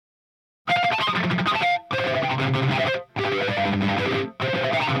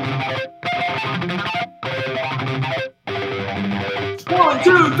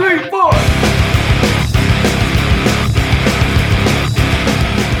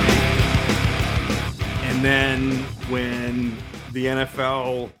And then when the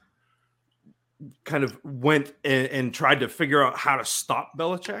NFL kind of went and tried to figure out how to stop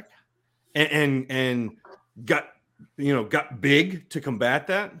Belichick and got big to combat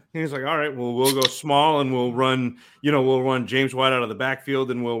that. He was like, all right, well, we'll go small and we'll run James White out of the backfield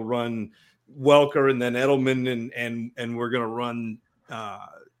and we'll run Welker and then Edelman and we're going to run,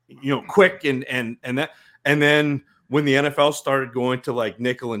 quick and that. And then when the NFL started going to like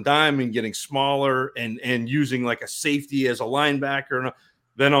nickel and dime and getting smaller and using like a safety as a linebacker,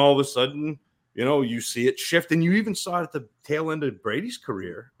 then all of a sudden, you see it shift. And you even saw it at the tail end of Brady's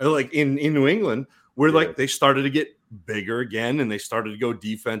career, like in New England, where like they started to get bigger again and they started to go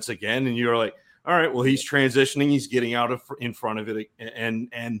defense again. And you're like, all right, well, he's transitioning. He's getting out in front of it.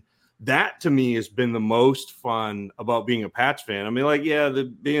 And that to me has been the most fun about being a Pats fan. I mean, like, yeah,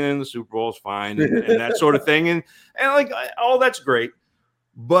 being in the Super Bowl is fine and that sort of thing. And like, all that's great.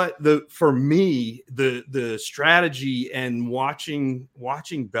 But for me, the strategy and watching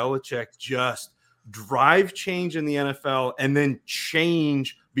Belichick just drive change in the NFL and then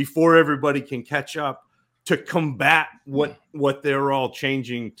change before everybody can catch up to combat what they're all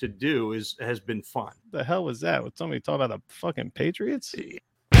changing to do has been fun. The hell was that? Was somebody talking about the fucking Patriots?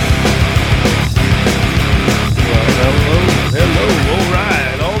 Hello.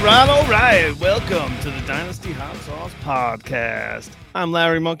 All right. Welcome to the Dynasty Hot Sauce Podcast. I'm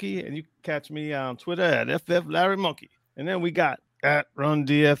Larry Monkey, and you can catch me on Twitter at FFLarryMonkey. And then we got at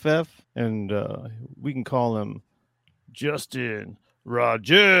RunDFF, and we can call him Justin Rogers.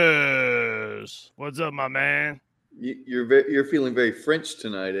 What's up, my man? You're feeling very French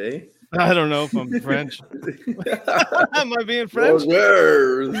tonight, eh? I don't know if I'm French. Am I being French?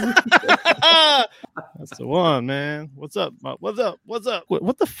 That's the one, man. What's up? What's up?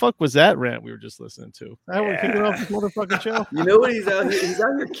 What the fuck was that rant we were just listening to? I want to kick it off this motherfucking show. You know what? He's out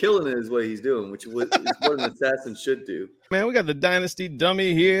here killing it is what he's doing, which is what an assassin should do. Man, we got the Dynasty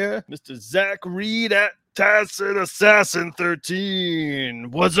dummy here, Mr. Zach Reed at Tacit Assassin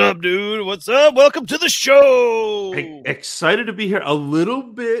 13. What's up, dude? What's up? Welcome to the show. Hey, excited to be here. A little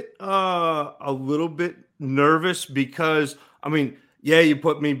bit nervous because you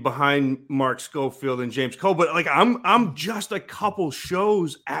put me behind Mark Schofield and James Cole, but like I'm just a couple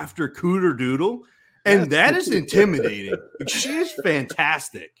shows after Cooter Doodle, and that is intimidating. She is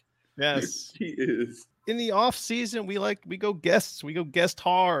fantastic. Yes, she is. In the off season, we go guests. We go guest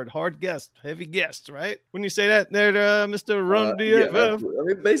hard guest, heavy guest, right? When you say that there, Mr. Run DFF.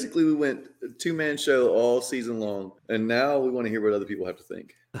 Yeah, basically we went a 2-man show all season long, and now we want to hear what other people have to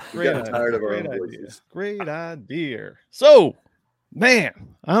think. We got tired of our own voices. Great idea. So, man,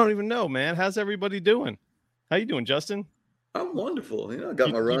 I don't even know, man. How's everybody doing? How you doing, Justin? I'm wonderful. I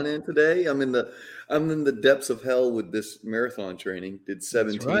got my run in today. I'm in the depths of hell with this marathon training. Did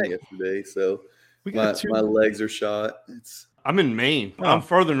 17 yesterday, so. My legs are shot. I'm in Maine. Oh. I'm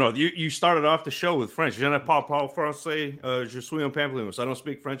further north. You started off the show with French. Je ne parle pas français. Je suis un pamplemousse. I don't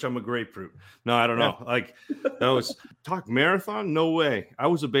speak French. I'm a grapefruit. No, I don't know. Like that was talk marathon. No way. I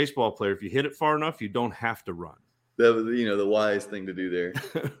was a baseball player. If you hit it far enough, you don't have to run. That was the wise thing to do there.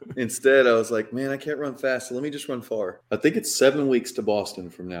 Instead, I was like, man, I can't run fast. So let me just run far. I think it's 7 weeks to Boston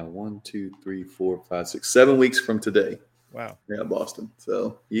from now. 1, 2, 3, 4, 5, 6, 7 weeks from today. Wow. Yeah, Boston.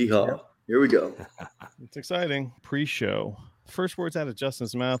 So yeehaw. Yep. Here we go. It's exciting. Pre-show. First words out of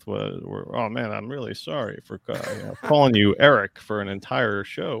Justin's mouth were oh, man, I'm really sorry for calling you Eric for an entire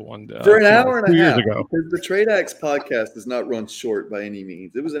show one day. For an hour and a half. Ago. Because the Trade Axe podcast does not run short by any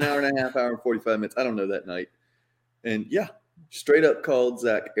means. It was an hour and a half, hour and 45 minutes. I don't know that night. And, straight up called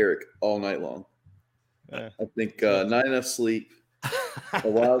Zach Eric all night long. I think not enough sleep. A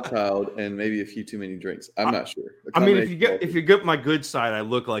wild child and maybe a few too many drinks. I'm not sure. If you get my good side, I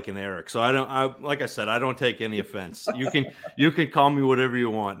look like an Eric. So I don't take any offense. You can call me whatever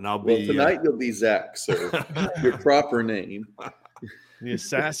you want, and I'll be. Tonight you'll be Zach, sir. Your proper name. The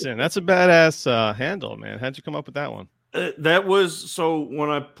Assassin. That's a badass handle, man. How'd you come up with that one? That was so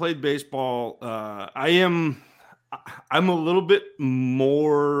when I played baseball. I'm a little bit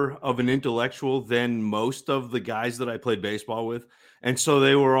more of an intellectual than most of the guys that I played baseball with. And so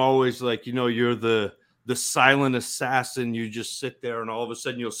they were always like, you're the silent assassin. You just sit there and all of a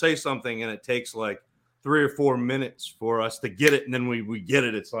sudden you'll say something and it takes like 3 or 4 minutes for us to get it. And then we get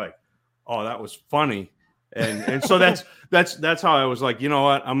it. It's like, oh, that was funny. And so that's how I was like, you know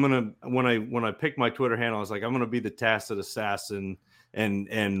what? I'm going to, when I picked my Twitter handle, I was like, I'm going to be the Tacit Assassin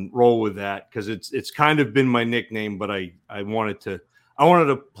and roll with that. Cause it's kind of been my nickname, but I wanted to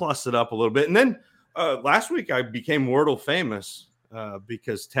plus it up a little bit. And then last week I became Wordle famous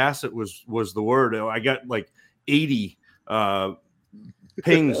because Tacit was the word. I got like 80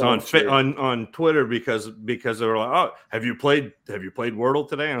 pings on Twitter because they were like, "Oh, have you played Wordle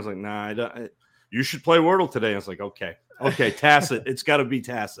today?" And I was like, "Nah, I don't. You should play Wordle today." I was like, "Okay, Tacit. It's got to be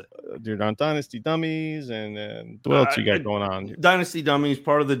Tacit." You're on Dynasty Dummies, and what else you got going on? Dynasty Dummies,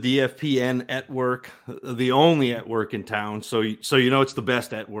 part of the DFPN at work, the only at work in town. So it's the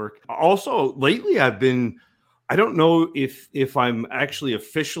best at work. Also, lately I don't know if I'm actually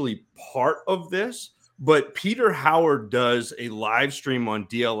officially part of this, but Peter Howard does a live stream on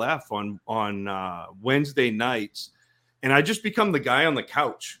DLF on Wednesday nights, and I just become the guy on the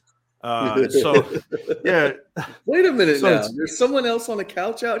couch. So yeah. Wait a minute now. There's someone else on a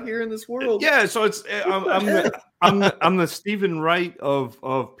couch out here in this world. Yeah. So it's I'm the Stephen Wright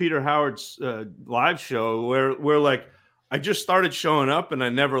of Peter Howard's live show where like I just started showing up and I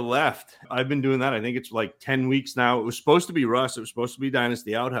never left. I've been doing that. I think it's like 10 weeks now. It was supposed to be Russ. It was supposed to be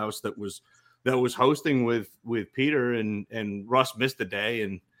Dynasty Outhouse that was hosting with Peter, and Russ missed a day,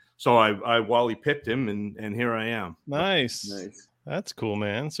 and so I Wally pipped him, and here I am. Nice. That's cool,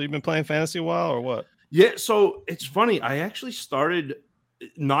 man. So you've been playing fantasy a while, or what? Yeah, so it's funny. I actually started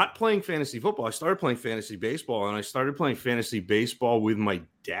not playing fantasy football. I started playing fantasy baseball, and I started playing fantasy baseball with my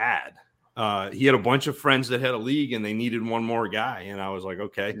dad. He had a bunch of friends that had a league, and they needed one more guy, and I was like,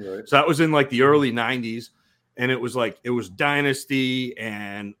 okay. Right. So that was in like the early 90s, and it was Dynasty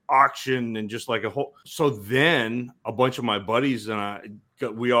and auction and just like a whole. So then a bunch of my buddies and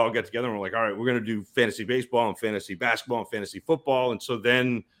we all got together and we're like, all right, we're going to do fantasy baseball and fantasy basketball and fantasy football. And so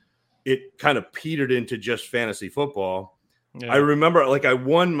then it kind of petered into just fantasy football. Yeah. I remember like I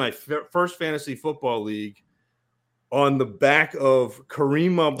won my first fantasy football league on the back of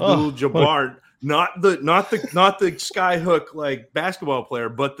Kareem Abdul-Jabbar, not the skyhook like basketball player,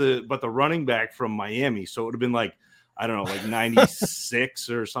 but the running back from Miami. So it would have been like, I don't know, like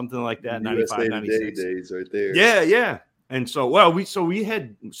 96 or something like that, 95, 96 days right there. Yeah. And so, we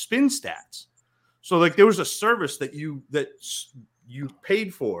had spin stats. So like there was a service that you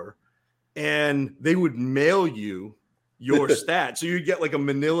paid for, and they would mail you your stats. So you'd get like a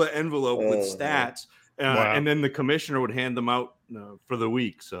manila envelope with stats, and then the commissioner would hand them out for the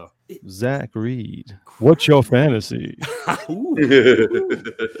week. So Zach Reed, what's your fantasy? I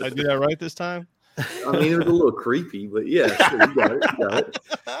did that right this time? I mean, it was a little creepy, but yeah, sure, you got it.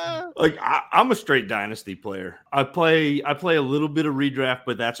 Like I'm a straight dynasty player. I play a little bit of redraft,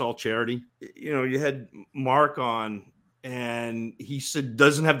 but that's all charity. You had Mark on, and he said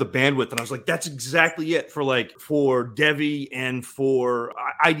doesn't have the bandwidth, and I was like, that's exactly it for Devi and for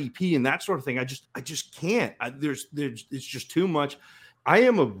IDP and that sort of thing. I just can't. It's just too much. I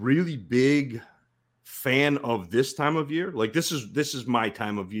am a really big fan of this time of year. Like this is my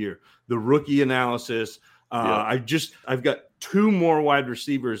time of year. The rookie analysis. I've got 2 more wide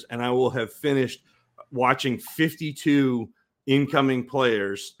receivers, and I will have finished watching 52 incoming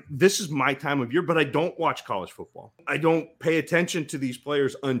players. This is my time of year, but I don't watch college football. I don't pay attention to these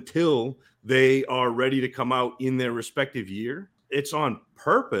players until they are ready to come out in their respective year. It's on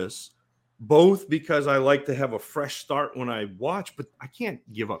purpose, both because I like to have a fresh start when I watch, but I can't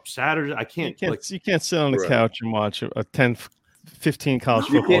give up Saturday. You can't sit on the couch and watch a 10-15 college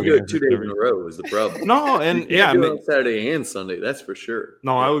football. You can't do it 2 days in a row is the problem. No, and on Saturday and Sunday, that's for sure.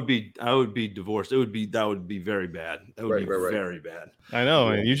 No, I would be divorced. That would be very bad. That would be very bad. I know.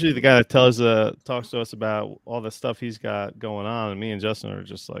 And usually the guy that talks to us about all the stuff he's got going on, and me and Justin are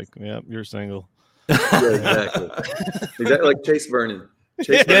just like, yeah, you're single. Yeah, exactly. Like Chase Vernon.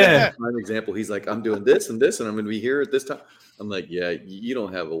 Prime example. He's like, I'm doing this and this, and I'm going to be here at this time. I'm like, yeah, you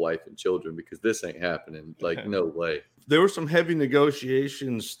don't have a wife and children because this ain't happening. Like, no way. There were some heavy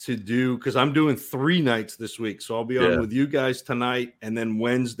negotiations to do because I'm doing 3 nights this week. So I'll be on with you guys tonight, and then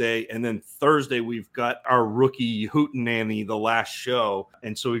Wednesday, and then Thursday we've got our rookie hootenanny, the last show.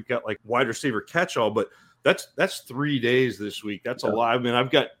 And so we've got like wide receiver catch-all, but that's 3 days this week. That's a lot. I mean,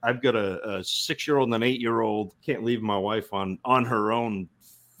 I've got a 6-year-old and an 8-year-old. Can't leave my wife on her own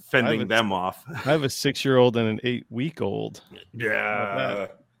fending them off. I have a 6-year-old and an 8-week-old. Yeah,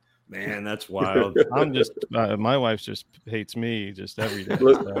 man, that's wild. I'm just my wife just hates me just every day.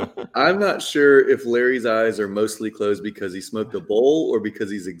 Look, so. I'm not sure if Larry's eyes are mostly closed because he smoked a bowl or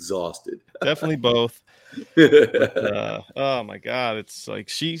because he's exhausted. Definitely both. But, oh my God, it's like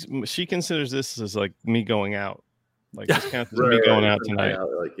she considers this as like me going out. Like this counts as me going out tonight.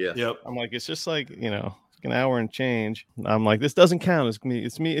 Yep. I'm like, it's just like, an hour and change. I'm like, this doesn't count.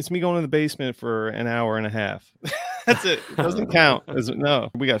 It's me going in the basement for an hour and a half. That's it. It doesn't count. No,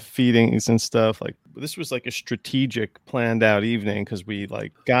 we got feedings and stuff. Like this was like a strategic planned out evening because we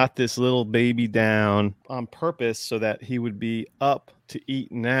like got this little baby down on purpose so that he would be up to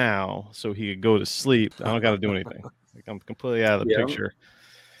eat now so he could go to sleep. I don't got to do anything. I Like I'm completely out of the picture.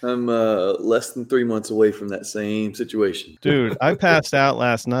 I'm less than 3 months away from that same situation. Dude, I passed out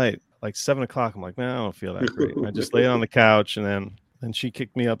last night, like 7 o'clock. I'm like, man, I don't feel that great. I just laid on the couch, and then she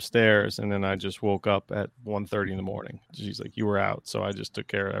kicked me upstairs, and then I just woke up at 1:30 in the morning. She's like, you were out. So I just took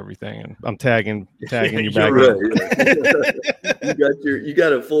care of everything, and I'm tagging you back. Right. you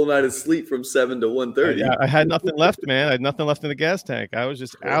got a full night of sleep from 7 to 1:30. I had nothing left, man. I had nothing left in the gas tank. I was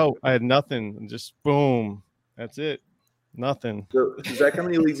just out. I had nothing. And just boom. That's it. Nothing. So, Zach, how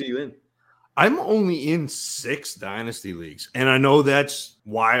many leagues are you in? I'm only in 6 dynasty leagues, and I know that's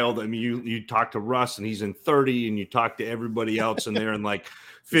wild. I mean, you talk to Russ, and he's in 30, and you talk to everybody else, and they're in like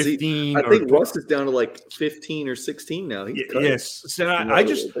 15. I think Russ is down to like 15 or 16 now. Yes, so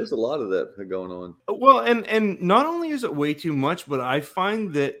there's a lot of that going on. Well, and not only is it way too much, but I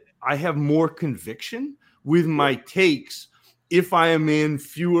find that I have more conviction with my takes if I am in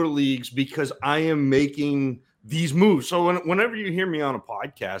fewer leagues because I am making these moves. So whenever you hear me on a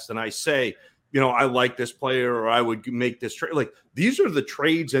podcast and I say, I like this player or I would make this trade, like these are the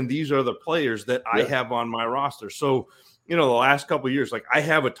trades and these are the players that I have on my roster. So, the last couple of years, like I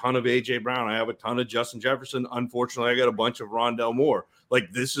have a ton of AJ Brown. I have a ton of Justin Jefferson. Unfortunately, I got a bunch of Rondell Moore.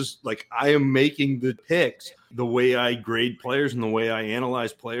 Like this is like I am making the picks the way I grade players and the way I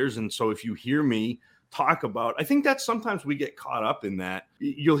analyze players. And so if you hear me talk about, I think that sometimes we get caught up in that.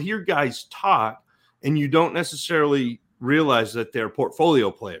 You'll hear guys talk and you don't necessarily realize that they're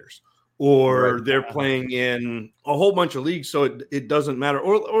portfolio players or they're playing in a whole bunch of leagues. So it doesn't matter.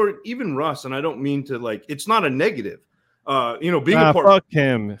 Or even Russ. And I don't mean to it's not a negative. Being fuck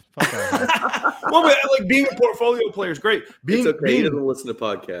him. Well, but like being a portfolio player is great. It's okay. He doesn't listen to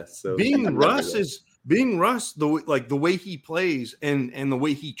podcasts. So being Russ, the way he plays and the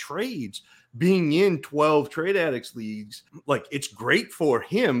way he trades, being in 12 trade addicts leagues, like it's great for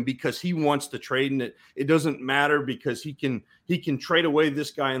him because he wants to trade, and it doesn't matter because he can trade away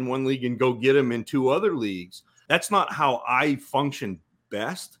this guy in one league and go get him in 2 other leagues. That's not how I function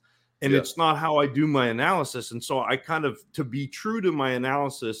best. And it's not how I do my analysis. And so I kind of, to be true to my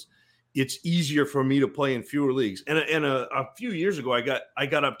analysis, it's easier for me to play in fewer leagues. And a few years ago, I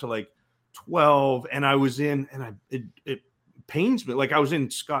got up to like 12 and I was in, and it pains me. Like I was in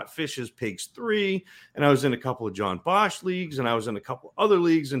Scott Fish's Pigs 3 and I was in a couple of John Bosch leagues and I was in a couple other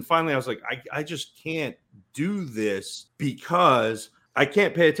leagues. And finally I was like, I just can't do this because I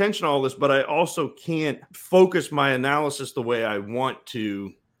can't pay attention to all this, but I also can't focus my analysis the way I want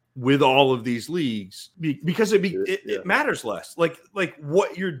to with all of these leagues because it matters less. Like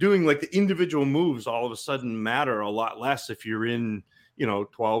what you're doing, like the individual moves all of a sudden matter a lot less if you're in,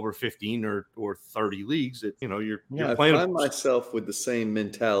 12 or 15 or 30 leads that, you're playing. I find myself with the same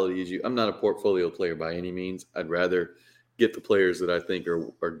mentality as you. I'm not a portfolio player by any means. I'd rather get the players that I think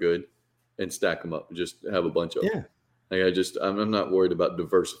are good and stack them up and just have a bunch of them. Like I'm not worried about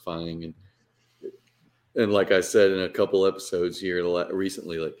diversifying and like I said in a couple episodes here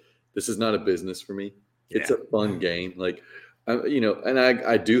recently, like this is not a business for me. It's a fun game. Like, and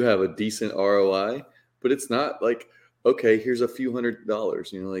I do have a decent ROI, but it's not like, okay, here's a few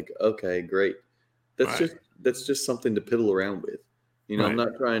 $100, like, okay, great. That's just something to piddle around with. I'm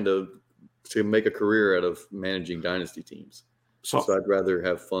not trying to make a career out of managing dynasty teams. So I'd rather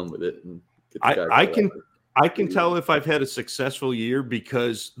have fun with it. And get the I can tell if I've had a successful year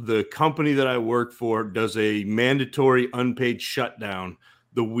because the company that I work for does a mandatory unpaid shutdown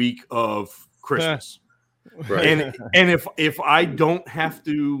the week of Christmas. Right. And if I don't have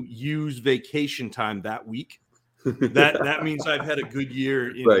to use vacation time that week, that means I've had a good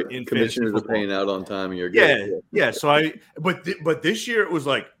year in commissioners are paying out on time and you're good. Yeah. So but this year it was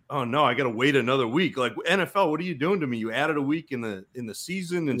like, oh no, I got to wait another week. Like NFL, what are you doing to me? You added a week in the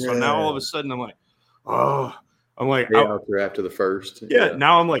season, and so now all of a sudden I'm like, after the first.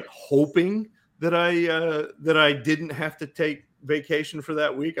 Now I'm like hoping that I didn't have to take vacation for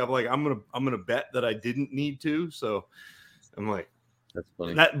that week. I'm like, I'm gonna bet that I didn't need to. So I'm like, that's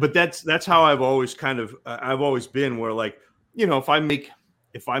funny. But that's how I've always I've always been where like, if I make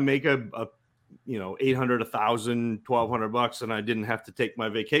a $800, $1,000, $1,200 and I didn't have to take my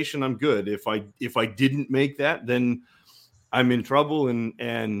vacation, I'm good. If I didn't make that, then I'm in trouble.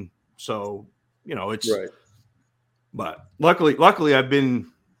 And so, it's right. But luckily I've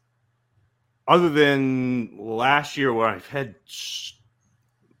been, other than last year where I've had,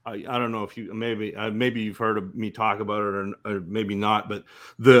 I don't know if you maybe you've heard of me talk about it or maybe not, but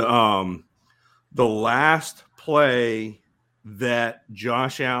the last play that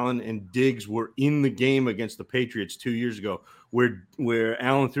Josh Allen and Diggs were in the game against the Patriots 2 years ago, where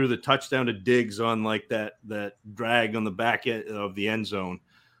Allen threw the touchdown to Diggs on like that drag on the back end of the end zone,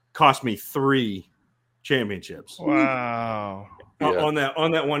 cost me 3 championships. Wow. On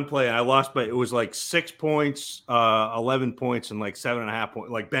that one play. I lost by, it was like 6 points, 11 points, and like 7.5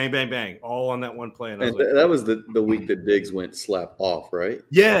 points, like bang, bang, bang, all on that one play. And I was like, that was the week that Diggs went slap off, right?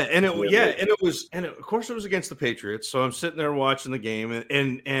 Yeah, and of course it was against the Patriots. So I'm sitting there watching the game,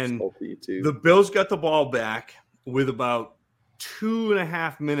 and the Bills got the ball back with about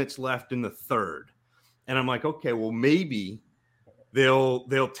 2.5 minutes left in the third, and I'm like, okay, well maybe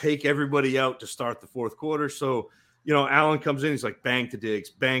they'll take everybody out to start the fourth quarter. So Allen comes in, he's like bang to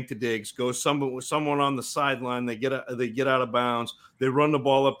Diggs, goes someone on the sideline, they get out of bounds, they run the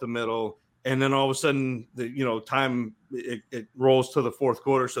ball up the middle, and then all of a sudden time it rolls to the fourth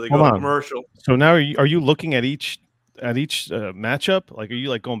quarter, so they go to commercial. So now are you looking at each matchup? Like, are you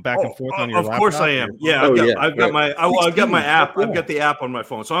like going back and forth on your laptop? Of course I am. Yeah, I've got my app. I've got the app on my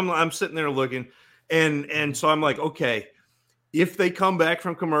phone. So I'm sitting there looking, and so I'm like, okay, if they come back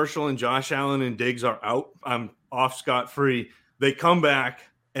from commercial and Josh Allen and Diggs are out, I'm off scot-free. They come back,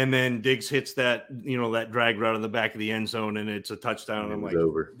 and then Diggs hits that drag route in the back of the end zone, and it's a touchdown. And I'm like,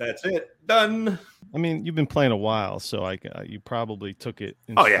 over. That's it, done. I mean, you've been playing a while, so you probably took it.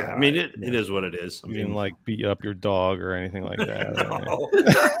 Oh yeah, I mean it is what it is. I mean, like beat up your dog or anything like that.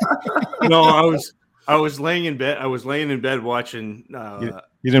 No, I was laying in bed. I was laying in bed watching.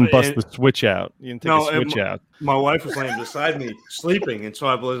 You didn't bust the switch out. You didn't take a switch out. My wife was laying beside me sleeping, and so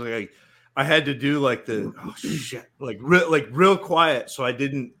I was like, I had to do like the real quiet, so I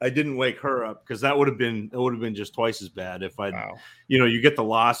didn't wake her up, because that would have been just twice as bad if you get the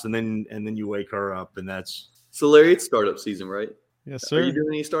loss and then you wake her up, and that's. So Larry, it's startup season, right? Yes, sir. Are you doing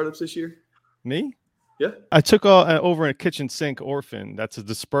any startups this year? Me? Yeah. I took over a kitchen sink orphan. That's a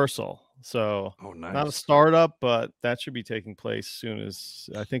dispersal. So nice. Not a startup, but that should be taking place soon as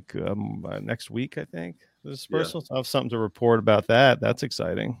I think next week. I think the dispersal. Yeah. So I have something to report about that. That's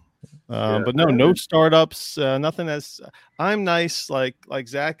exciting. But no startups. Nothing as I'm nice. Like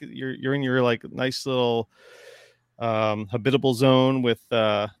Zach, you're in your like nice little habitable zone with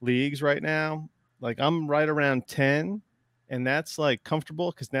leagues right now. Like I'm right around 10, and that's like comfortable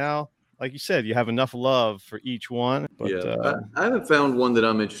because now, like you said, you have enough love for each one. But I haven't found one that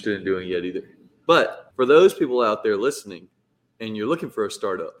I'm interested in doing yet either. But for those people out there listening and you're looking for a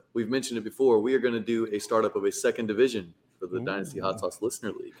startup, we've mentioned it before. We are going to do a startup of a second division for the Dynasty Hot Sauce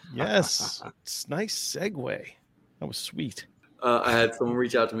Listener League. Yes. It's a nice segue. That was sweet. I had someone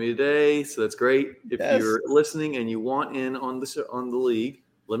reach out to me today, so that's great. If you're listening and you want in on the league,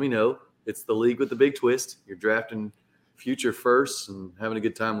 let me know. It's the league with the big twist. You're drafting future firsts and having a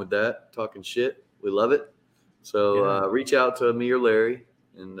good time with that, talking shit. We love it. So reach out to me or Larry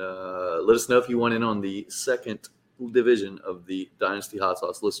and let us know if you want in on the second division of the Dynasty Hot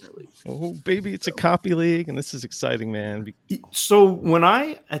Sauce Listener League. Oh, baby, it's a copy league, and this is exciting, man. So when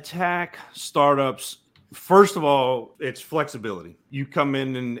I attack startups, first of all, it's flexibility. You come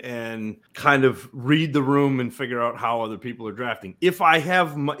in and kind of read the room and figure out how other people are drafting. If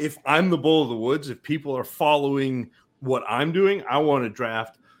I'm the bull of the woods, if people are following what I'm doing, I want to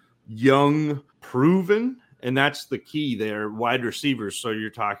draft young, proven, and that's the key there, wide receivers. So you're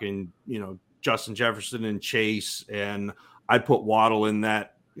talking, Justin Jefferson and Chase, and I'd put Waddle in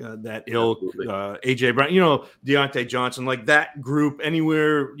that ilk, AJ Brown, Deontay Johnson, like that group,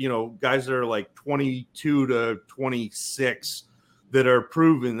 anywhere, guys that are like 22 to 26 that are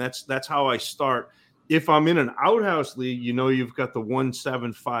proven. That's how I start. If I'm in an outhouse league, you've got the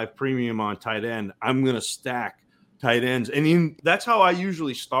 175 premium on tight end. I'm going to stack tight ends. And that's how I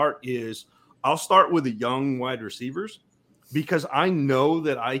usually start is I'll start with the young wide receivers, because I know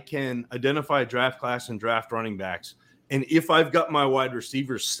that I can identify a draft class and draft running backs. And if I've got my wide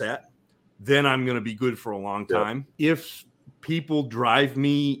receivers set, then I'm going to be good for a long time. Yep. If people drive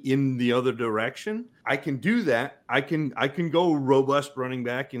me in the other direction, I can do that. I can go robust running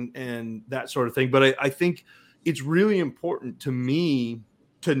back and that sort of thing. But I think it's really important to me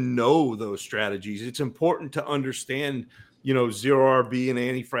to know those strategies. It's important to understand, zero RB and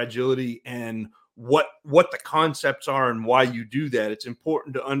anti-fragility and what the concepts are and why you do that. It's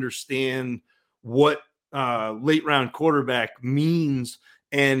important to understand what late round quarterback means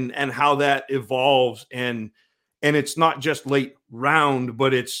and how that evolves. And it's not just late round,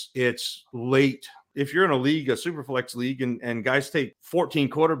 but it's late. If you're in a league, a super flex league, and guys take 14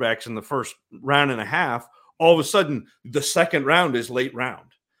 quarterbacks in the first round and a half, all of a sudden the second round is late round.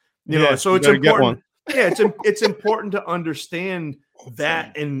 So it's important. Yeah, it's important to understand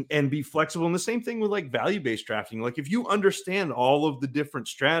that and be flexible. And the same thing with like value-based drafting. Like if you understand all of the different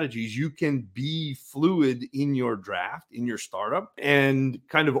strategies, you can be fluid in your draft, in your startup, and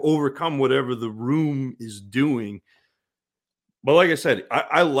kind of overcome whatever the room is doing. But like I said,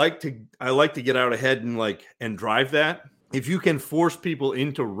 I like to get out ahead and drive that. If you can force people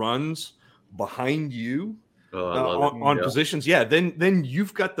into runs behind you on positions, then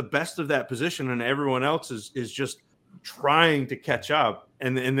you've got the best of that position, and everyone else is just trying to catch up,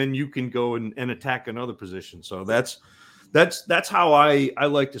 and then you can go and attack another position. So that's how I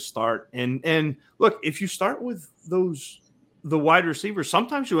like to start. And look, if you start with the wide receivers,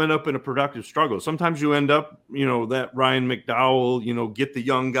 sometimes you end up in a productive struggle. Sometimes you end up, that Ryan McDowell, get the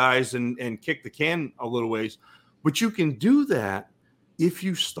young guys and kick the can a little ways. But you can do that if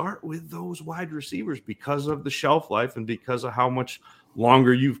you start with those wide receivers because of the shelf life and because of how much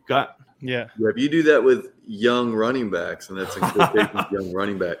longer you've got. Yeah. If you do that with young running backs, and that's in quotations, young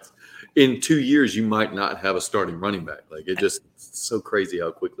running backs, in 2 years, you might not have a starting running back. Like it's so crazy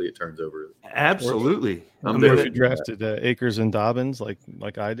how quickly it turns over. Absolutely. If you drafted Akers and Dobbins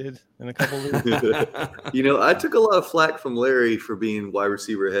like I did in a couple of weeks. I took a lot of flack from Larry for being wide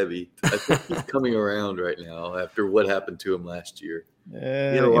receiver heavy. I think he's coming around right now after what happened to him last year.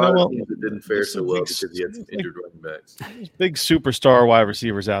 A lot of teams that didn't fare so well because he had some injured running backs. There's big superstar wide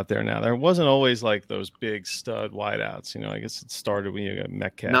receivers out there now. There wasn't always like those big stud wideouts. I guess it started when you got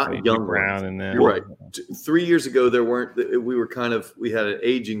Metcalf, not young Brown, and then you're right. 3 years ago, we had an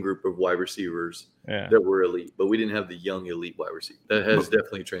aging group of wide receivers that were elite, but we didn't have the young elite wide receiver. That has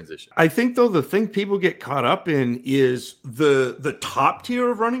definitely transitioned. I think though the thing people get caught up in is the top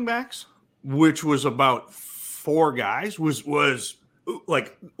tier of running backs, which was about 4 guys, was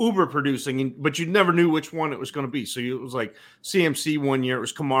like uber producing, but you never knew which one it was going to be. So it was like CMC 1 year, it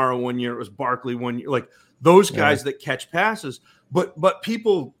was Kamara 1 year, it was Barkley 1 year, like those guys that catch passes. But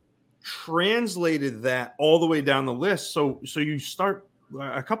people translated that all the way down the list. So you start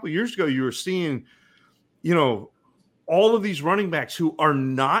a couple of years ago, you were seeing, all of these running backs who are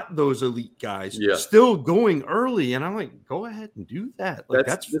not those elite guys still going early, and I'm like, go ahead and do that. Like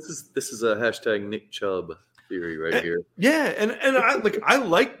this is a hashtag Nick Chubb theory right here. Yeah, and I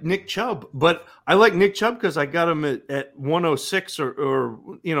like Nick Chubb, but I like Nick Chubb because I got him at 106 or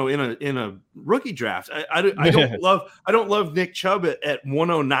in a rookie draft. I don't love Nick Chubb at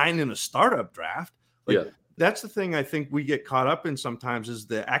 109 in a startup draft. That's the thing I think we get caught up in sometimes is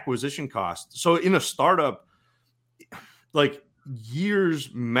the acquisition cost. So in a startup, like years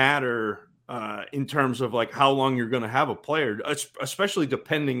matter in terms of like how long you're going to have a player, especially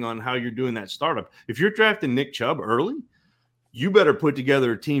depending on how you're doing that startup. If you're drafting Nick Chubb early, you better put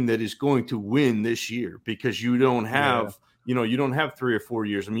together a team that is going to win this year because you don't have, you don't have 3 or 4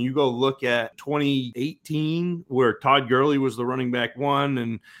 years. I mean, you go look at 2018 where Todd Gurley was the running back 1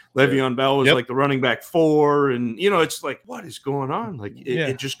 and Le'Veon Bell was like the running back 4. And, it's like, what is going on? Like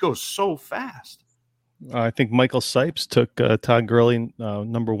it just goes so fast. I think Michael Sipes took Todd Gurley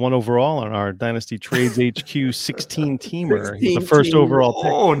number 1 overall on our Dynasty Trades HQ 16 teamer. He's the first overall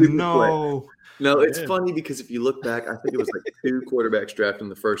pick. Oh, no. No, it's funny because if you look back, I think it was like 2 quarterbacks drafted in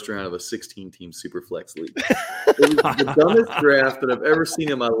the first round of a 16-team Superflex league. It was the dumbest draft that I've ever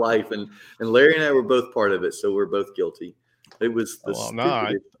seen in my life, and Larry and I were both part of it, so we're both guilty. It was the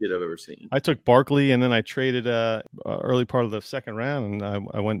stupidest shit I've ever seen. I took Barkley, and then I traded early part of the second round, and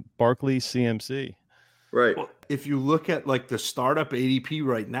I went Barkley, CMC. Right. Well, if you look at like the startup ADP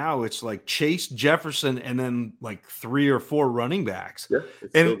right now, it's like Chase, Jefferson, and then like 3 or 4 running backs. Yeah,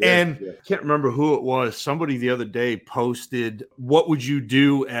 and can't remember who it was. Somebody the other day posted, "What would you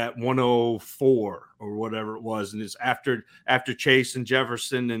do at 104 or whatever it was?" And it's after Chase and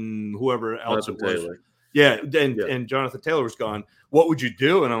Jefferson and whoever else it was. Taylor. Yeah, and Jonathan Taylor was gone. What would you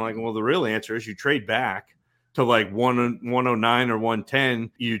do? And I'm like, well, the real answer is you trade back to like 109 or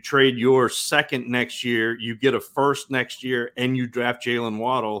 110, you trade your second next year, you get a first next year, and you draft Jalen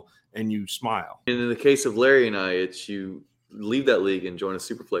Waddle, and you smile. And in the case of Larry and I, it's you leave that league and join a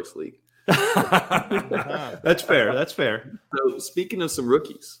Superflex league. That's fair. That's fair. So speaking of some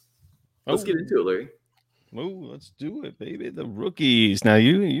rookies, let's get into it, Larry. Oh, let's do it, baby. The rookies. Now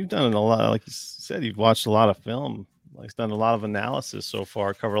you've done a lot, like you said, you've watched a lot of film, like done a lot of analysis so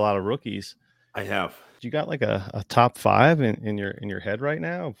far, cover a lot of rookies. I have. You got like a top 5 in your head right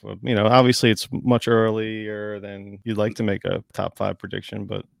now? Obviously it's much earlier than you'd like to make a top 5 prediction,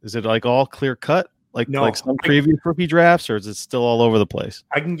 but is it like all clear cut like some previous rookie drafts, or is it still all over the place?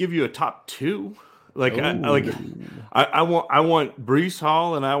 I can give you a top 2. Like I want Breece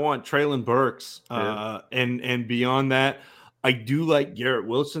Hall and I want Treylon Burks, and beyond that, I do like Garrett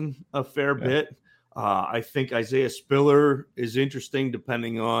Wilson a fair bit. I think Isaiah Spiller is interesting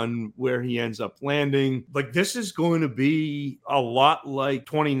depending on where he ends up landing. Like this is going to be a lot like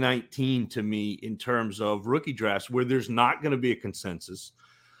 2019 to me in terms of rookie drafts where there's not going to be a consensus.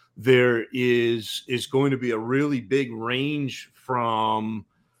 there is going to be a really big range from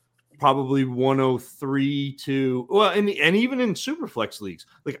probably 103 to and even in Superflex leagues,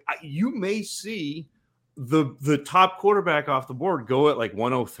 like you may see the top quarterback off the board go at like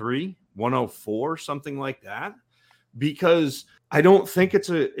 103, 104, something like that, because I don't think it's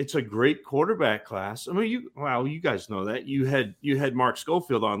a great quarterback class. I mean, you guys know that you had Mark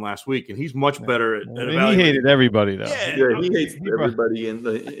Schofield on last week, and he's much better at he hated everybody though. Yeah, he hates everybody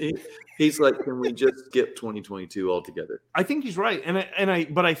he's like, can we just skip 2022 altogether? I think he's right,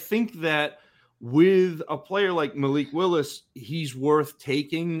 but I think that with a player like Malik Willis, he's worth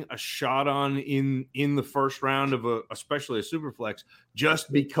taking a shot on in the first round of especially a Superflex, just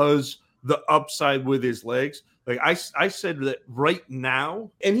because the upside with his legs. Like I said that right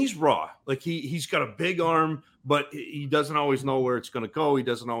now, and he's raw. Like he's got a big arm, but he doesn't always know where it's going to go. He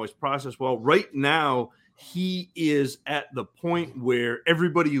doesn't always process well. Right now, he is at the point where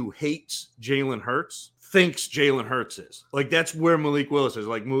everybody who hates Jalen Hurts thinks Jalen Hurts is. Like that's where Malik Willis is.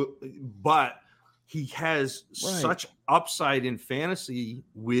 Like, but he has such upside in fantasy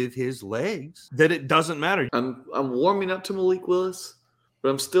with his legs that it doesn't matter. I'm warming up to Malik Willis, but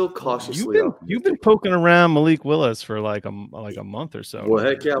I'm still cautiously. You've been poking around Malik Willis for like a month or so. Well,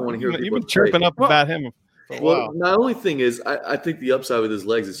 heck yeah, I want to hear. You've been chirping up about him. Well, my only thing is, I think the upside with his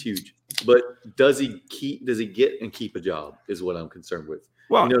legs is huge, but does he get and keep a job is what I'm concerned with.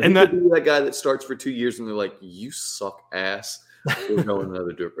 Well, and he could be that guy that starts for 2 years and they're like, you suck ass. We're going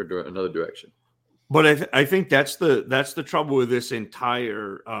another direction. But I think that's the trouble with this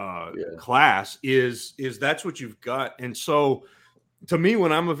entire class is that's what you've got. And so to me,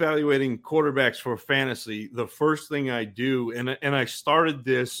 when I'm evaluating quarterbacks for fantasy, the first thing I do, and I started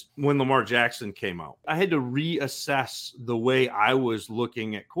this when Lamar Jackson came out, I had to reassess the way I was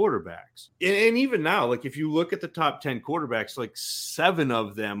looking at quarterbacks. And even now, like if you look at the top 10 quarterbacks, like 7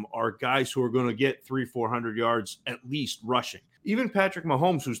 of them are guys who are going to get 300-400 yards at least rushing. Even Patrick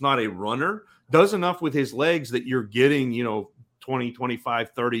Mahomes, who's not a runner, does enough with his legs that you're getting, 20,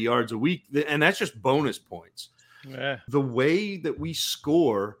 25, 30 yards a week. And that's just bonus points. Yeah. The way that we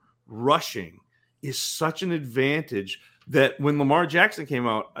score rushing is such an advantage that when Lamar Jackson came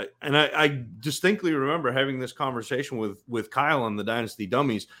out, I distinctly remember having this conversation with Kyle on the Dynasty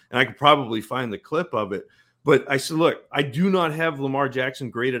Dummies, and I could probably find the clip of it. But I said, look, I do not have Lamar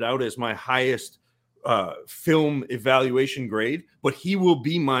Jackson graded out as my highest film evaluation grade, but he will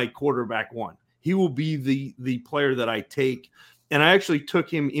be my quarterback one. He will be the player that I take. And I actually took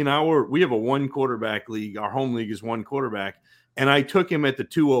him we have a 1 quarterback league. Our home league is 1 quarterback. And I took him at the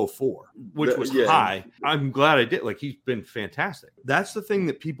 204, which was high. I'm glad I did. Like, he's been fantastic. That's the thing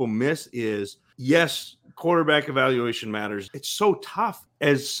that people miss is, yes, quarterback evaluation matters. It's so tough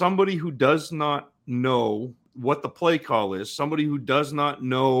as somebody who does not know what the play call is, somebody who does not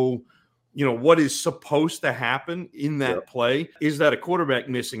know what is supposed to happen in that play. Is that a quarterback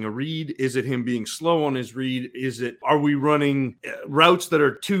missing a read? Is it him being slow on his read? Are we running routes that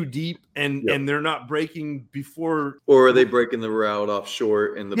are too deep and they're not breaking before? Or are they breaking the route off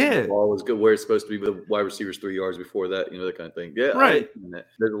short and the ball is good where it's supposed to be, but the wide receiver's 3 yards before that, that kind of thing. Yeah, right.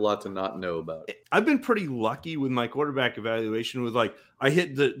 There's a lot to not know about it. I've been pretty lucky with my quarterback evaluation with I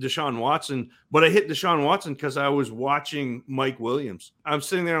hit Deshaun Watson, but I hit Deshaun Watson because I was watching Mike Williams. I'm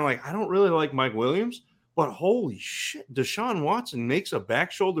sitting there like, I don't really like Mike Williams, but holy shit, Deshaun Watson makes a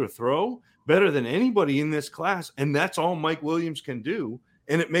back shoulder throw better than anybody in this class, and that's all Mike Williams can do,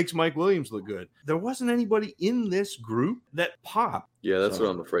 and it makes Mike Williams look good. There wasn't anybody in this group that popped. Yeah, that's what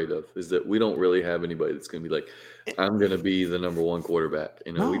I'm afraid of, is that we don't really have anybody that's going to be like, I'm going to be the number 1 quarterback.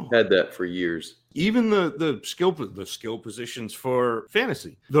 We've had that for years. Even the skill positions for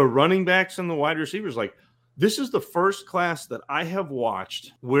fantasy, the running backs and the wide receivers, like this is the first class that I have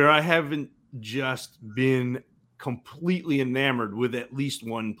watched where I haven't just been completely enamored with at least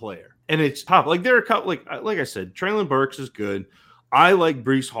one player. And it's tough. Like there are a couple, like I said, Treylon Burks is good. I like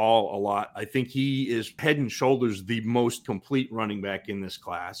Breece Hall a lot. I think he is head and shoulders the most complete running back in this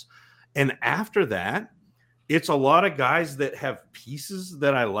class. And after that, it's a lot of guys that have pieces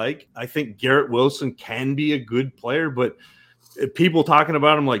that I like. I think Garrett Wilson can be a good player, but people talking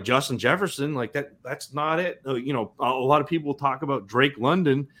about him like Justin Jefferson, like that's not it. A lot of people talk about Drake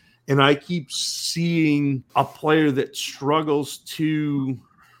London, and I keep seeing a player that struggles to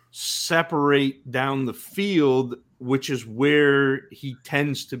separate down the field, which is where he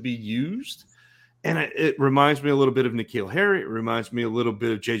tends to be used. And it reminds me a little bit of N'Keal Harry. It reminds me a little bit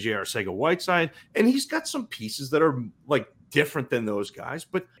of J.J. Arcega-Whiteside. And he's got some pieces that are like different than those guys.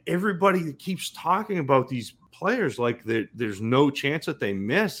 But everybody that keeps talking about these players like there's no chance that they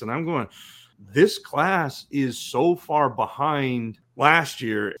miss. And I'm going, this class is so far behind last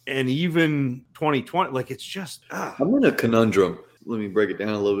year and even 2020. Like, it's just I'm in a conundrum. Let me break it down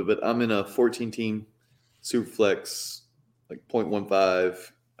a little bit. But I'm in a 14-team Superflex, like 0.15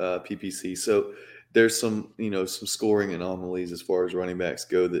 PPC. So there's some scoring anomalies as far as running backs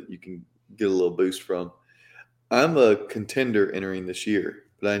go that you can get a little boost from. I'm a contender entering this year,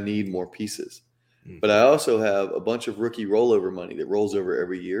 but I need more pieces. But I also have a bunch of rookie rollover money that rolls over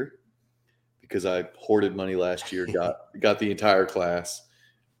every year because I hoarded money last year, got the entire class,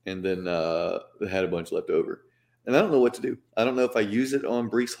 and then had a bunch left over. And I don't know what to do. I don't know if I use it on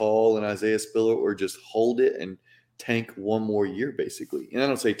Breece Hall and Isaiah Spiller or just hold it and tank one more year, basically. And I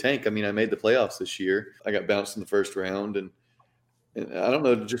don't say tank. I mean, I made the playoffs this year. I got bounced in the first round, and I don't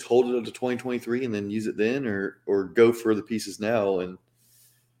know, to just hold it up to 2023 and then use it then, or go for the pieces now. And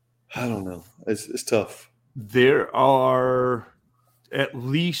I don't know. It's tough. There are at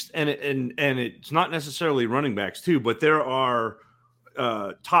least, and it's not necessarily running backs too, but there are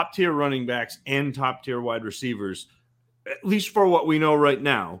top tier running backs and top tier wide receivers, at least for what we know right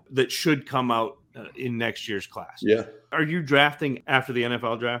now, that should come out in next year's class. Yeah. Are you drafting after the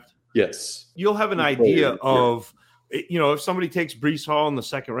NFL draft? Yes. You'll have an idea of, if somebody takes Breece Hall in the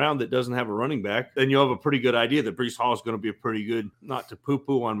second round that doesn't have a running back, then you'll have a pretty good idea that Breece Hall is going to be a pretty good, not to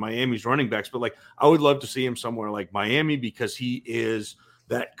poo-poo on Miami's running backs, but like, I would love to see him somewhere like Miami because he is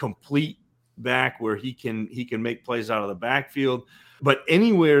that complete back where he can make plays out of the backfield. But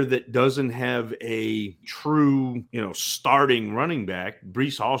anywhere that doesn't have a true, starting running back,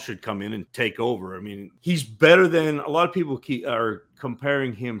 Breece Hall should come in and take over. I mean, he's better than a lot of people are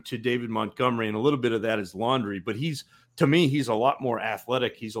comparing him to David Montgomery, and a little bit of that is laundry. But to me, he's a lot more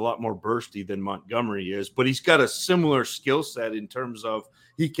athletic. He's a lot more bursty than Montgomery is. But he's got a similar skill set in terms of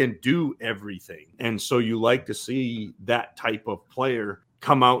he can do everything. And so you like to see that type of player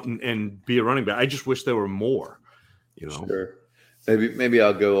come out and be a running back. I just wish there were more, Sure. Maybe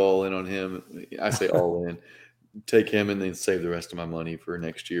I'll go all in on him. I say all in. Take him and then save the rest of my money for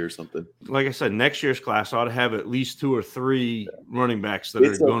next year or something. Like I said, next year's class ought to have at least 2 or 3 running backs that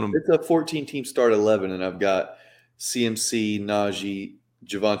are going to. It's a 14-team start 11, and I've got CMC, Najee,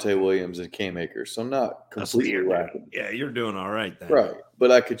 Javonte Williams, and Cam Akers. So I'm not completely lacking. Yeah, you're doing all right then. Right.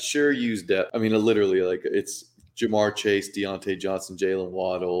 But I could sure use depth. I mean, literally, like, it's Jamar Chase, Deontay Johnson, Jalen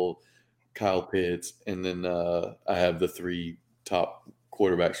Waddle, Kyle Pitts, and then I have the 3 top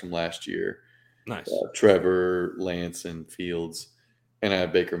quarterbacks from last year. Nice. Trevor, Lance, and Fields. And I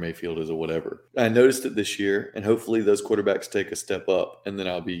have Baker Mayfield as a whatever. I noticed it this year, and hopefully those quarterbacks take a step up, and then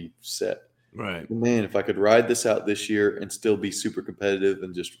I'll be set. Right. Man, if I could ride this out this year and still be super competitive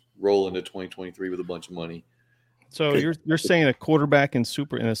and just roll into 2023 with a bunch of money. So you're saying a quarterback in a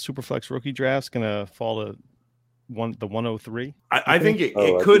Superflex rookie draft is going to fall to the 103? I think it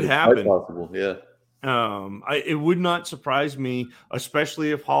could happen. Possible, yeah. It would not surprise me,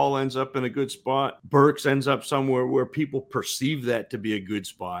 especially if Hall ends up in a good spot. Burks ends up somewhere where people perceive that to be a good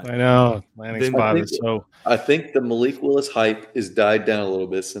spot. I know. Landing spot is so. I think the Malik Willis hype has died down a little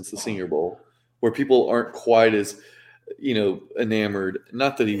bit since the Senior Bowl, where people aren't quite as, enamored.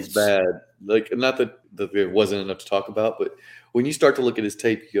 Not that he's bad, not that there wasn't enough to talk about, but when you start to look at his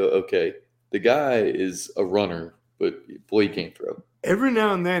tape, you go, okay, the guy is a runner, but boy, he can't throw. Every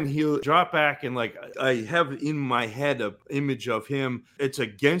now and then he'll drop back and I have in my head an image of him. It's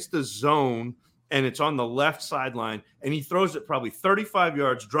against the zone and it's on the left sideline and he throws it probably 35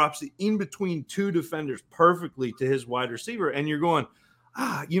 yards, drops it in between 2 defenders perfectly to his wide receiver. And you're going,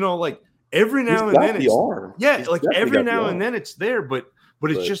 every now and then every now and then it's there, but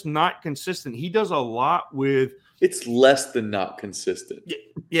it's just not consistent. He does a lot with. It's less than not consistent.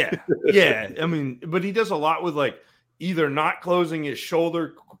 Yeah. I mean, but he does a lot with either not closing his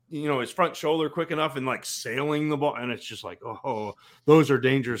shoulder, his front shoulder quick enough and sailing the ball. And it's just those are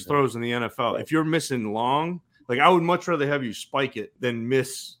dangerous throws in the NFL. Right. If you're missing long, I would much rather have you spike it than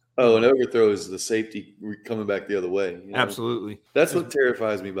miss. Oh, and overthrows the safety coming back the other way. Absolutely. That's what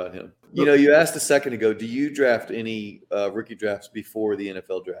terrifies me about him. You asked a second ago, do you draft any rookie drafts before the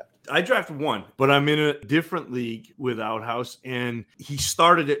NFL draft? I drafted 1, but I'm in a different league with Outhouse, and he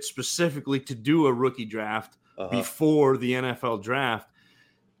started it specifically to do a rookie draft before the NFL draft.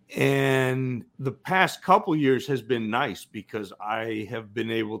 And the past couple years has been nice because I have been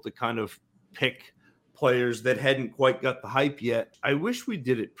able to kind of pick players that hadn't quite got the hype yet. I wish we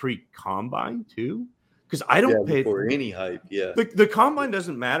did it pre-combine too, because I don't pay for any hype. Yeah, the combine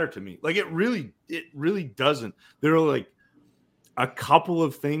doesn't matter to me. It really doesn't. There are a couple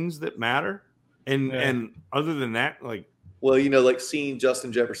of things that matter, and other than that, seeing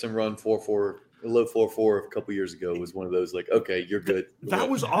Justin Jefferson run 4.4 A low 4.4 a couple years ago was one of those like, okay, you're good. That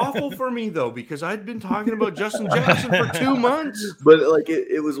was awful for me though, because I'd been talking about Justin Jefferson for 2 months. But like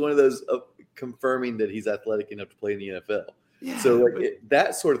it was one of those confirming that he's athletic enough to play in the NFL. Yeah, so like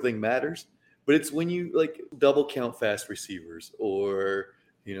that sort of thing matters. But it's when you like double count fast receivers, or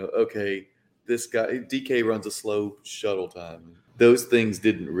okay, this guy DK runs a slow shuttle time. Those things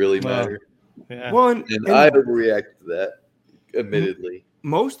didn't really matter. Yeah. Well, and I overreacted to that, admittedly.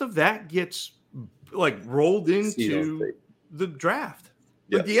 Most of that gets like rolled into the draft.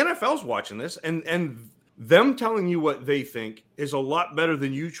 Like the NFL's watching this, and them telling you what they think is a lot better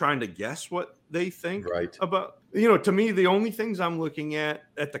than you trying to guess what they think about. To me, the only things I'm looking at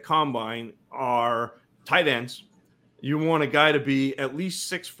the combine are tight ends. You want a guy to be at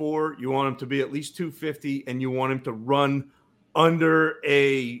least 6'4", you want him to be at least 250, and you want him to run under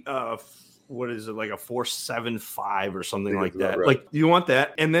a what is it, like a 4.75 or something like that. Right. Like you want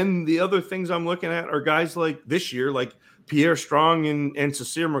that. And then the other things I'm looking at are guys like this year, like Pierre Strong and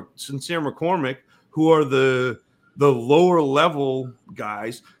Sincere McCormick, who are the lower level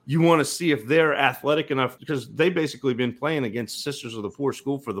guys. You want to see if they're athletic enough, because they basically been playing against Sisters of the Poor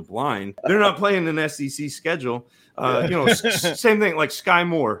School for the Blind. They're not playing an SEC schedule. Same thing like Sky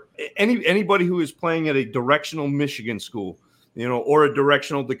Moore. Anybody who is playing at a directional Michigan school, or a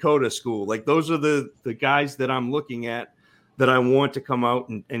directional Dakota school. Like those are the guys that I'm looking at that I want to come out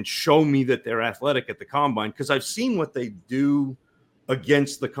and show me that they're athletic at the combine, because I've seen what they do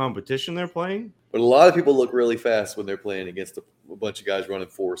against the competition they're playing. But a lot of people look really fast when they're playing against a bunch of guys running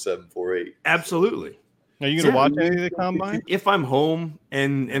 4.7, 4.8. Absolutely. Are you going to watch any of the combine? If I'm home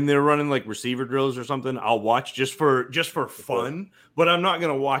and they're running like receiver drills or something, I'll watch just for fun, but I'm not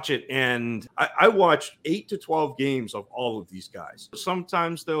going to watch it. And I watched 8 to 12 games of all of these guys.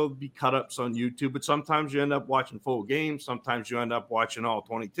 Sometimes there'll be cut ups on YouTube, but sometimes you end up watching full games. Sometimes you end up watching all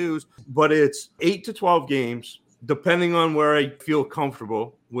 22s, but it's 8 to 12 games, depending on where I feel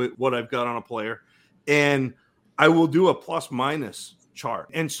comfortable with what I've got on a player. And I will do a plus minus chart.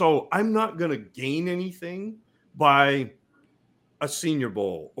 And so I'm not going to gain anything by a Senior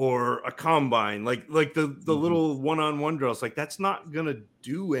Bowl or a combine, like the little one-on-one drills. Like that's not going to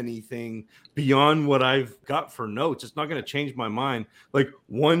do anything beyond what I've got for notes. It's not going to change my mind. Like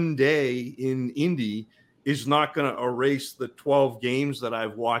one day in Indy is not going to erase the 12 games that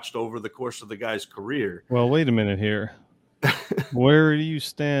I've watched over the course of the guy's career. Well, wait a minute here. Where do you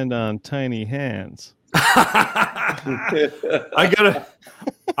stand on tiny hands? I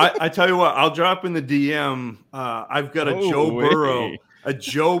tell you what, I'll drop in the DM. I've got a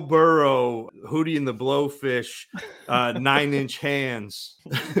Joe Burrow Hootie and the Blowfish 9-inch hands.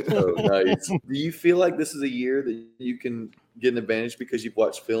 Oh, nice. Do you feel like this is a year that you can get an advantage because you've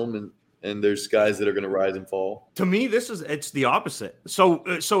watched film and there's guys that are going to rise and fall? To me, it's the opposite. So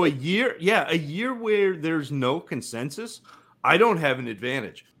a year where there's no consensus, I don't have an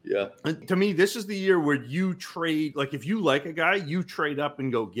advantage. Yeah. And to me, this is the year where you trade. Like if you like a guy, you trade up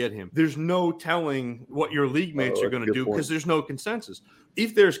and go get him. There's no telling what your league mates are going to do because there's no consensus.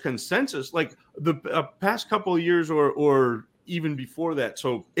 If there's consensus, like the past couple of years or even before that.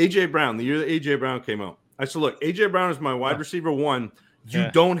 So AJ Brown, the year that AJ Brown came out, I said, look, AJ Brown is my wide receiver 1. You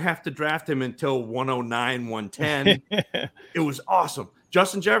don't have to draft him until 109, 110. It was awesome.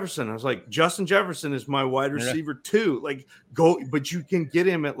 Justin Jefferson. I was like, Justin Jefferson is my wide receiver 2. Like, go, but you can get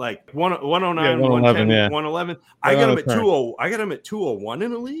him at like 109, 110, 111. I got him at 20. I got him at 201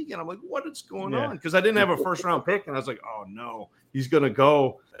 in the league, and I'm like, what is going on? Because I didn't have a first round pick, and I was like, oh no, he's gonna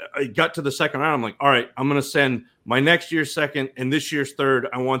go. I got to the second round. I'm like, all right, I'm gonna send my next year's second and this year's third.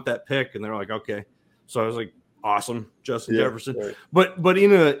 I want that pick, and they're like, okay. So I was like, awesome, Justin Jefferson. Right. But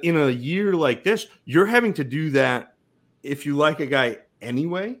in a year like this, you're having to do that if you like a guy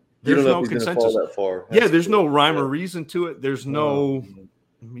anyway. There's no consensus. That far. There's no rhyme or reason to it. There's no.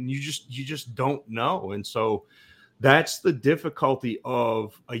 I mean, you just don't know, and so that's the difficulty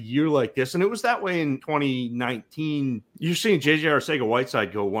of a year like this. And it was that way in 2019. You're seeing JJ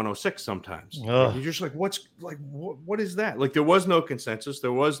Arcega-Whiteside go 106 sometimes. You're just like, what is that? Like there was no consensus.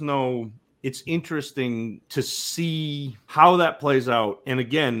 There was no. It's interesting to see how that plays out. And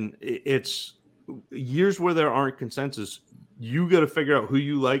again, it's years where there aren't consensus. You got to figure out who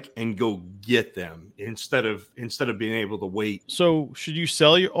you like and go get them instead of being able to wait. So should you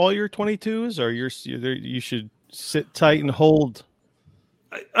sell all your 22s, or you should sit tight and hold?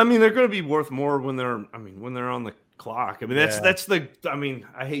 I mean, they're going to be worth more when they're on the clock. I mean, I mean,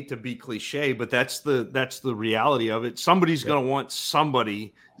 I hate to be cliche, but that's the reality of it. Somebody's going to want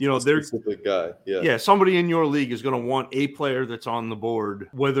somebody, they're specific guy. Yeah. Somebody in your league is going to want a player that's on the board,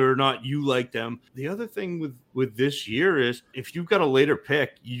 whether or not you like them. The other thing with this year is if you've got a later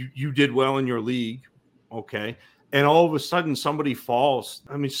pick, you did well in your league. Okay. And all of a sudden somebody falls.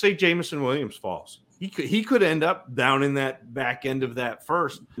 I mean, say Jameson Williams falls. He could end up down in that back end of that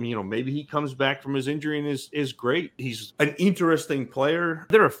first. Maybe he comes back from his injury and is great. He's an interesting player.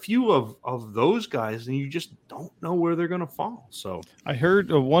 There are a few of those guys, and you just don't know where they're going to fall. So I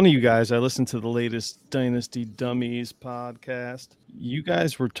heard one of you guys, I listened to the latest Dynasty Dummies podcast. You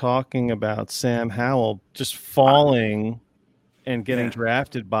guys were talking about Sam Howell just falling and getting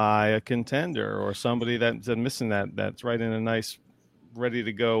drafted by a contender or somebody that's missing that's right in a nice ready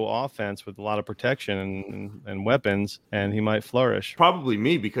to go offense with a lot of protection and weapons, and he might flourish. Probably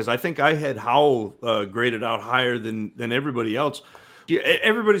me, because I think I had Howell graded out higher than everybody else.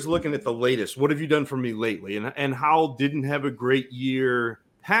 Everybody's looking at the latest. What have you done for me lately? And Howell didn't have a great year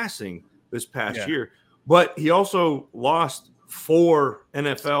passing this past year, but he also lost 4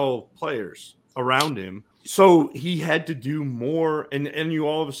 NFL players around him. So he had to do more, and you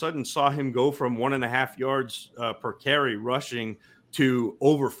all of a sudden saw him go from 1.5 yards per carry rushing to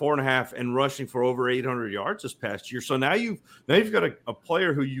over 4.5 and rushing for over 800 yards this past year. So now you've got a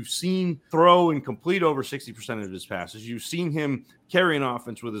player who you've seen throw and complete over 60% of his passes. You've seen him carry an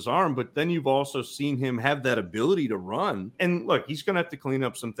offense with his arm, but then you've also seen him have that ability to run. And look, he's going to have to clean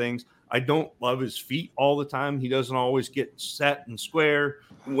up some things. I don't love his feet all the time. He doesn't always get set and square.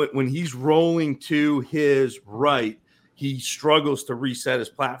 When he's rolling to his right, he struggles to reset his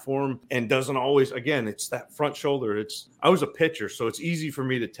platform and doesn't always, again, it's that front shoulder. I was a pitcher, so it's easy for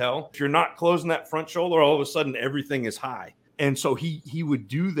me to tell. If you're not closing that front shoulder, all of a sudden everything is high. And so he would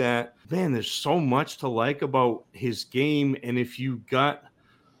do that. Man, there's so much to like about his game. And if you got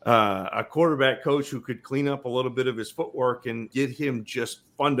a quarterback coach who could clean up a little bit of his footwork and get him just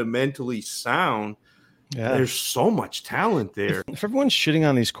fundamentally sound, there's so much talent there. If everyone's shitting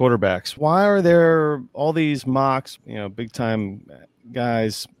on these quarterbacks, why are there all these mocks, big time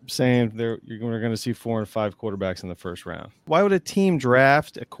guys saying you're going to see 4 and 5 quarterbacks in the first round? Why would a team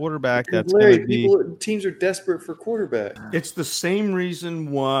draft a quarterback that's going to be... Teams are desperate for quarterback. It's the same reason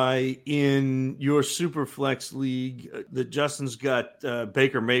why in your Superflex league that Justin's got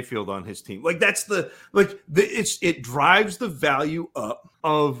Baker Mayfield on his team. It drives the value up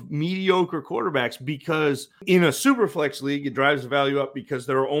of mediocre quarterbacks, because in a Superflex league, it drives the value up because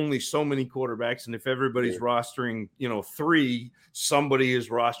there are only so many quarterbacks. And if everybody's rostering, 3, somebody is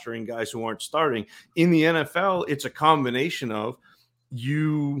rostering guys who aren't starting. In the NFL, it's a combination of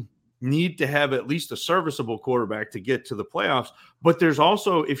you need to have at least a serviceable quarterback to get to the playoffs. But there's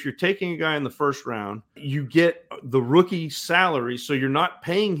also, if you're taking a guy in the first round, you get the rookie salary, so you're not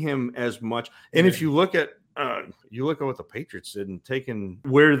paying him as much. And if you look at what the Patriots did and taking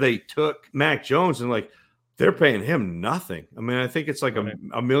where they took Mac Jones, and they're paying him nothing. I mean, I think it's like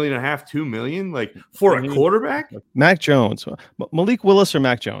 $1.5 million, $2 million, for a quarterback. Mac Jones, Malik Willis or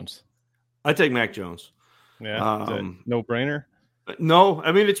Mac Jones? I take Mac Jones. Yeah, no brainer. No,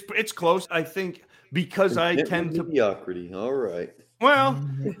 I mean it's close. I think because I tend to mediocrity. All right. Well,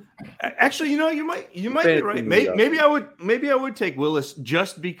 actually, you might be right. Maybe I would take Willis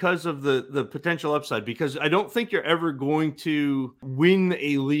just because of the potential upside, because I don't think you're ever going to win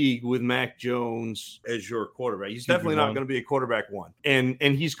a league with Mac Jones as your quarterback. He's definitely not going to be a quarterback 1, and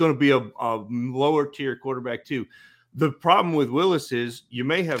he's going to be a lower tier quarterback 2. The problem with Willis is you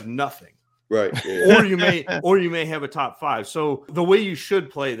may have nothing. Right. Yeah. or you may have a top 5. So the way you should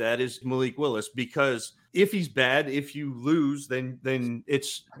play that is Malik Willis, because if he's bad, if you lose, then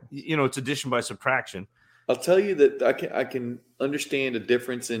it's it's addition by subtraction. I'll tell you that I can understand a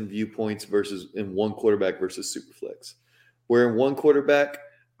difference in viewpoints versus in one quarterback versus Superflex. Where in one quarterback,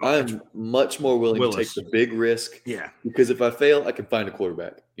 I'm much more willing to take the big risk. Yeah. Because if I fail, I can find a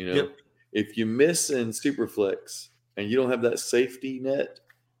quarterback. Yep. If you miss in Superflex and you don't have that safety net,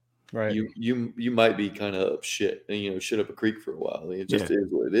 right, you might be kind of shit up a creek for a while. It just is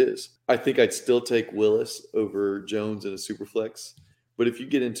what it is. I think I'd still take Willis over Jones in a Superflex, but if you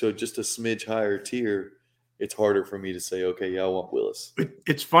get into just a smidge higher tier, it's harder for me to say, okay, I want Willis.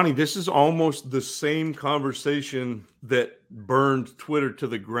 It's funny. This is almost the same conversation that burned Twitter to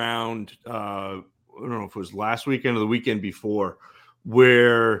the ground. I don't know if it was last weekend or the weekend before,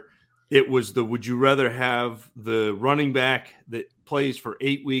 where it was would you rather have the running back that plays for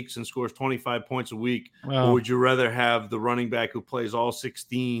 8 weeks and scores 25 points a week, or would you rather have the running back who plays all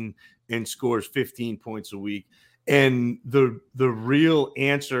 16 and scores 15 points a week? And the real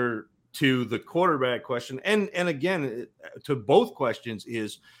answer to the quarterback question, and again, to both questions,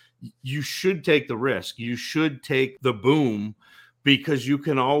 is you should take the risk. You should take the boom, because you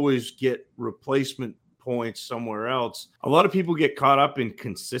can always get replacement points somewhere else. A lot of people get caught up in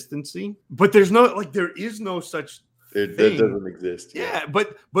consistency, but there is no such that doesn't exist. Yeah,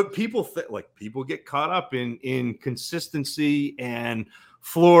 but people people get caught up in consistency and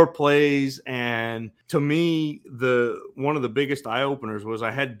floor plays. And to me, one of the biggest eye openers was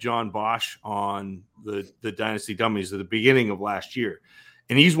I had John Bosch on the Dynasty Dummies at the beginning of last year.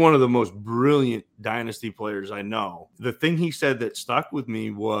 And he's one of the most brilliant dynasty players I know. The thing he said that stuck with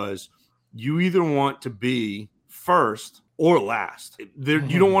me was, you either want to be first or last.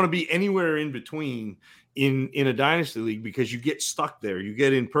 You don't want to be anywhere in between in a dynasty league, because you get stuck there. You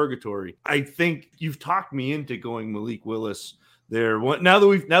get in purgatory. I think you've talked me into going Malik Willis there. Now that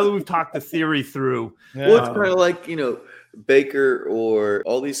we've talked the theory through. Well, it's kind of like, Baker or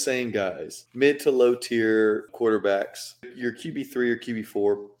all these same guys, mid to low tier quarterbacks. Your QB3 or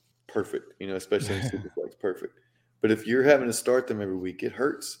QB4, perfect, especially in Superflex, perfect. But if you're having to start them every week, it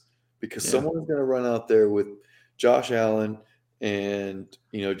hurts, because someone's going to run out there with Josh Allen and,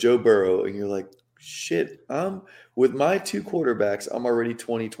 Joe Burrow, and you're like, shit, with my two quarterbacks, I'm already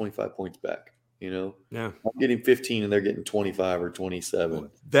 20, 25 points back. I'm getting 15 and they're getting 25 or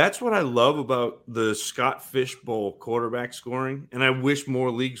 27. That's what I love about the Scott Fishbowl quarterback scoring. And I wish more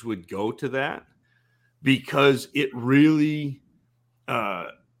leagues would go to that, because it really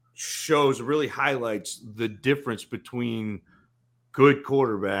really highlights the difference between good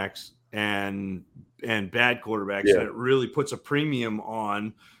quarterbacks and bad quarterbacks. Yeah. And it really puts a premium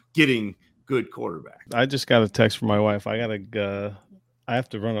on getting good quarterbacks. I just got a text from my wife. I have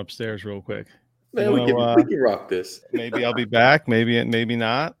to run upstairs real quick. Man, we can rock this. Maybe I'll be back. Maybe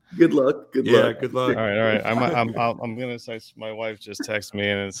not. Good luck. Good luck. Good luck. All right. I'm gonna say my wife just texted me,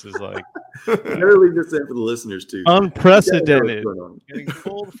 and it's just like, literally just for the listeners too. Unprecedented. Getting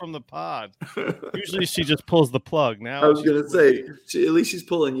pulled from the pod. Usually she just pulls the plug. Now I was gonna say, at least she's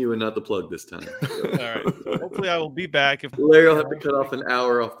pulling you and not the plug this time. All right. So hopefully I will be back. If Larry will have to cut off an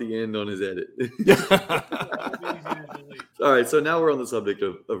hour off the end on his edit. All right, so now we're on the subject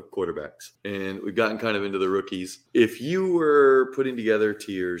of quarterbacks, and we've gotten kind of into the rookies. If you were putting together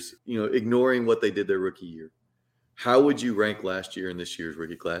tiers, ignoring what they did their rookie year, how would you rank last year and this year's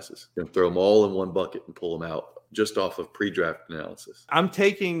rookie classes? Throw them all in one bucket and pull them out just off of pre-draft analysis. I'm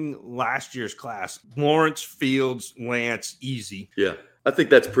taking last year's class: Lawrence, Fields, Lance, easy. Yeah, I think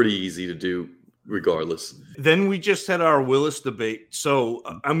that's pretty easy to do. Regardless. Then we just had our Willis debate. So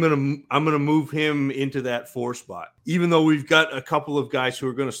I'm gonna move him into that 4 spot. Even though we've got a couple of guys who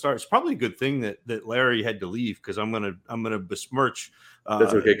are gonna start. It's probably a good thing that Larry had to leave, because I'm gonna besmirch.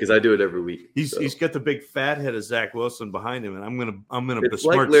 That's okay, because I do it every week. He's got the big fat head of Zach Wilson behind him, and I'm gonna it's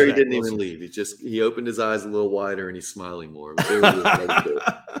besmirch. Like Larry Zach didn't Wilson. even leave. He opened his eyes a little wider and he's smiling more.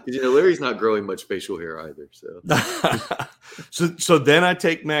 Because Larry's not growing much facial hair either. So then I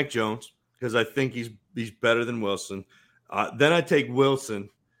take Mac Jones, because I think he's better than Wilson. Then I take Wilson,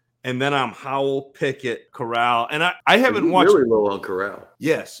 and then I'm Howell, Pickett, Corral, and I haven't watched really low on Corral.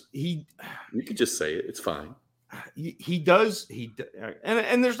 Yes, you could just say it. It's fine. He does,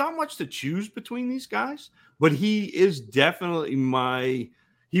 and there's not much to choose between these guys, but he is definitely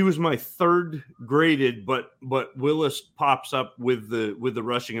he was my third graded, but Willis pops up with the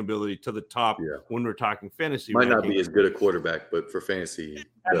rushing ability to the top when we're talking fantasy. Might not be as good a quarterback, but for fantasy.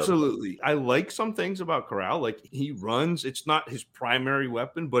 Absolutely. I like some things about Corral. Like, he runs. It's not his primary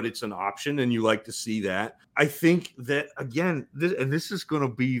weapon, but it's an option, and you like to see that. I think that, again, this is going to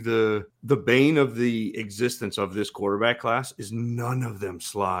be the bane of the existence of this quarterback class, is none of them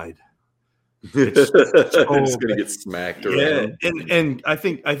slide. It's going to get smacked around. And I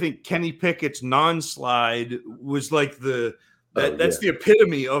think Kenny Pickett's non-slide was like that's the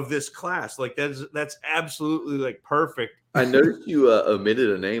epitome of this class. Like, that's absolutely like perfect. I noticed you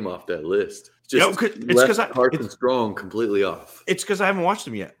omitted a name off that list. It's because Carson Strong completely off. It's because I haven't watched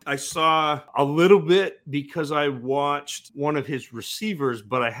him yet. I saw a little bit because I watched one of his receivers,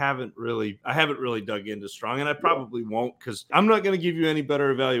 but I haven't really dug into Strong, and I probably won't, because I'm not going to give you any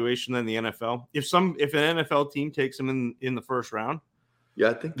better evaluation than the NFL. If an NFL team takes him in the first round.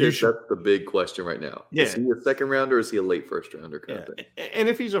 Yeah, I think that's the big question right now. Yeah. Is he a second rounder or is he a late first rounder kind of thing? And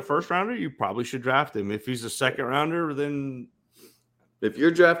if he's a first rounder, you probably should draft him. If he's a second rounder, then if you're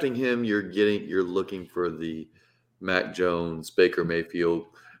drafting him, you're looking for the Mac Jones, Baker Mayfield,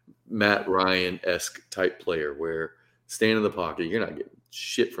 Matt Ryan-esque type player where stand in the pocket, you're not getting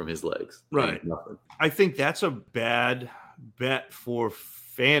shit from his legs. Right. I think that's a bad bet for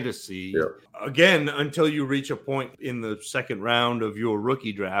fantasy. Yeah. Again, until you reach a point in the second round of your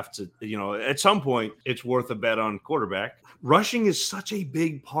rookie drafts, at some point it's worth a bet on quarterback. Rushing is such a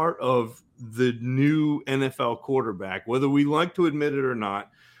big part of the new NFL quarterback, whether we like to admit it or not.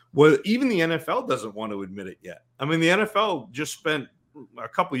 Well, even the NFL doesn't want to admit it yet. I mean, the NFL just spent a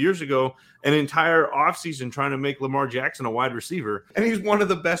couple of years ago an entire offseason trying to make Lamar Jackson a wide receiver, and he's one of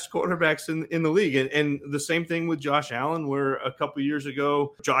the best quarterbacks in the league. And the same thing with Josh Allen, where a couple of years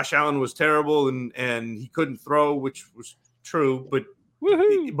ago Josh Allen was terrible and he couldn't throw, which was true, but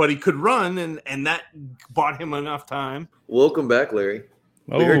he could run, and that bought him enough time. Welcome back, Larry.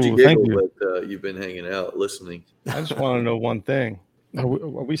 We heard you giggle, but you've been hanging out listening. I just want to know one thing: are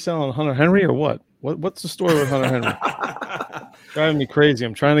we selling Hunter Henry or what? What's the story with Hunter Henry? Driving me crazy.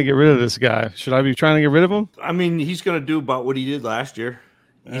 I'm trying to get rid of this guy. Should I be trying to get rid of him? I mean, he's going to do about what he did last year.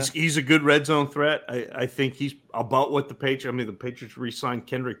 He's a good red zone threat. I think he's about what the Patriots. I mean, the Patriots re-signed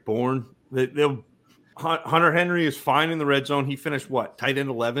Kendrick Bourne. Hunter Henry is fine in the red zone. He finished what, tight end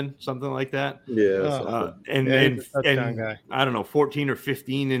 11, something like that. Yeah, and I don't know, 14 or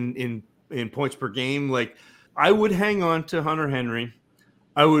 15 in points per game. Like, I would hang on to Hunter Henry.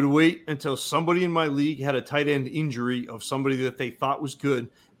 I would wait until somebody in my league had a tight end injury of somebody that they thought was good,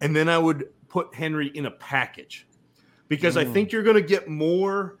 and then I would put Henry in a package, because I think you're going to get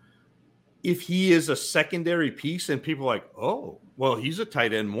more if he is a secondary piece and people are like, oh, well, he's a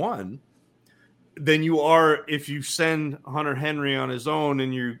tight end 1, than you are if you send Hunter Henry on his own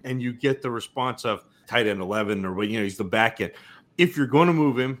and you get the response of tight end 11, or he's the back end. If you're going to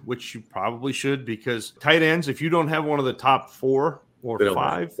move him, which you probably should, because tight ends, if you don't have one of the top 4 or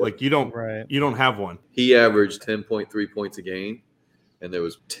 5, like you don't have one. He averaged 10.3 points a game, and there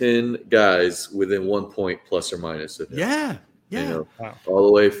was 10 guys within 1 point plus or minus of him. Yeah. Wow. All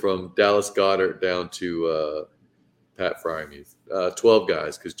the way from Dallas Goedert down to Pat Fryermuth. 12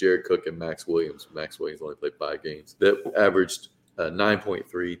 guys, because Jared Cook and Max Williams only played 5 games, that averaged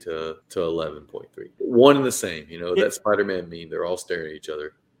 9.3 to 11.3. One and the same, that Spider-Man meme. They're all staring at each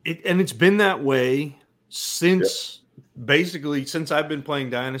other. And it's been that way since basically since I've been playing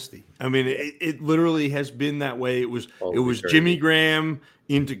Dynasty. I mean, it literally has been that way. It was Jimmy Graham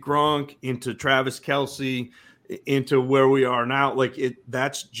into Gronk, into Travis Kelce, into where we are now. Like,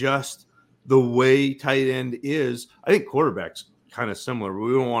 that's just the way tight end is. I think quarterback's kind of similar.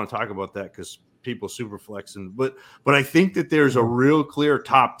 We don't want to talk about that because people super flexing, but I think that there's a real clear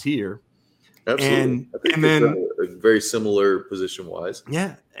top tier. Absolutely. And then very similar position wise.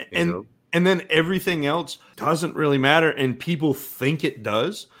 Yeah. And then everything else doesn't really matter, and people think it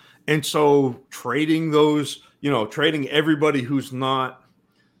does. And so trading everybody who's not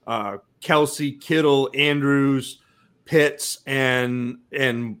Kelce, Kittle, Andrews, Pitts, and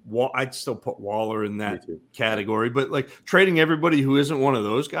I'd still put Waller in that category, but like trading everybody who isn't one of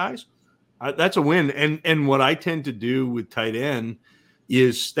those guys, that's a win. And what I tend to do with tight end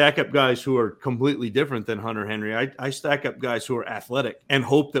is stack up guys who are completely different than Hunter Henry. I stack up guys who are athletic and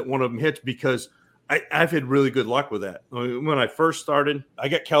hope that one of them hits, because I've had really good luck with that. When I first started, I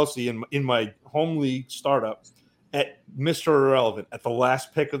got Kelce in my home league startup at Mr. Irrelevant at the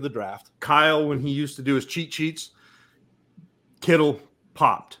last pick of the draft. Kyle, when he used to do his cheat sheets, Kittle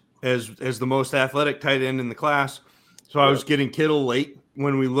popped as the most athletic tight end in the class. So I was getting Kittle late.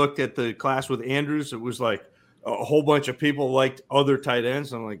 When we looked at the class with Andrews, it was like a whole bunch of people liked other tight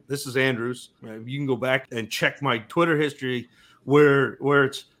ends. I'm like, this is Andrews. You can go back and check my Twitter history where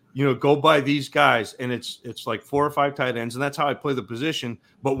it's, go by these guys. And it's like 4 or 5 tight ends. And that's how I play the position.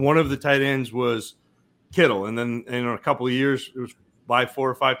 But one of the tight ends was Kittle. And then in a couple of years, it was by 4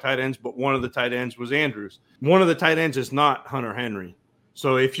 or 5 tight ends. But one of the tight ends was Andrews. One of the tight ends is not Hunter Henry.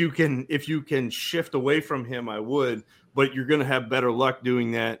 So if you can shift away from him, I would. But you're going to have better luck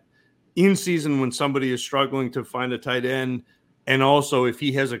doing that in season when somebody is struggling to find a tight end. And also, if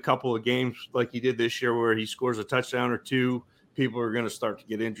he has a couple of games like he did this year where he scores a touchdown or 2, people are going to start to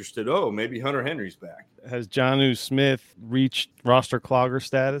get interested. Oh, maybe Hunter Henry's back. Has Jonnu Smith reached roster clogger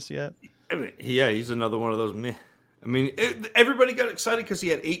status yet? I mean, yeah, he's another one of those meh. I mean, everybody got excited because he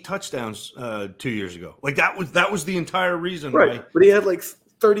had 8 touchdowns 2 years ago. Like that was the entire reason. Right. Why. But he had like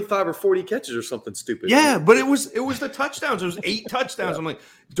 35 or 40 catches or something stupid. Yeah, but it was the touchdowns. It was 8 touchdowns. I'm like,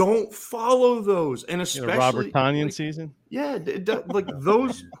 don't follow those, and especially Robert Tonyan season. Yeah, like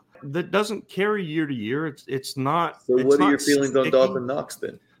those that doesn't carry year to year. It's not. So what are your feelings sticky. on Dawson Knox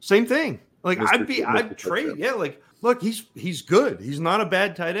then? Same thing. Like I'd trade. Yeah, like look, he's good. He's not a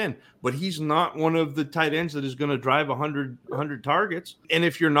bad tight end, but he's not one of the tight ends that is going to drive 100 targets. And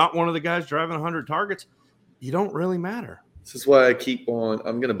if you're not one of the guys driving 100 targets, you don't really matter. This is why I keep on.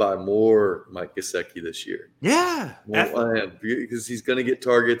 I'm going to buy more Mike Gesicki this year. Yeah. Well, I am, because he's going to get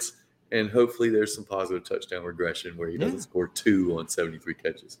targets, and hopefully there's some positive touchdown regression where he doesn't score 2 on 73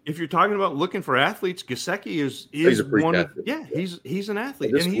 catches. If you're talking about looking for athletes, Gesicki is a freak one athlete. He's an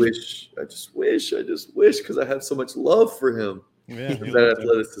athlete. I just wish, because I have so much love for him. Yeah, that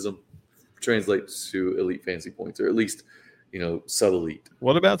athleticism translates to elite fantasy points, or at least, sub-elite.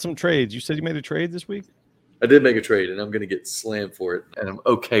 What about some trades? You said you made a trade this week? I did make a trade, and I'm going to get slammed for it, and I'm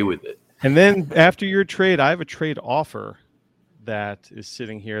okay with it. And then after your trade, I have a trade offer that is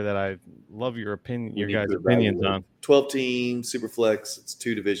sitting here that I love your opinion, your guys' opinions on. 12-team Superflex. It's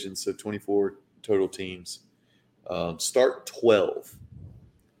 2 divisions, so 24 total teams. Start 12.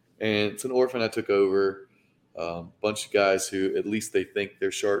 And it's an orphan I took over. Bunch of guys who at least they think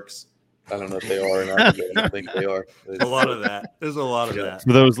they're Sharks. I don't know if they are or not. I don't think they are. A lot of that. There's a lot of that.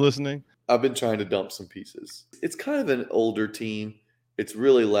 For those listening, I've been trying to dump some pieces. It's kind of an older team. It's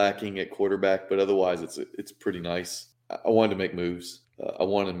really lacking at quarterback, but otherwise it's pretty nice. I wanted to make moves. I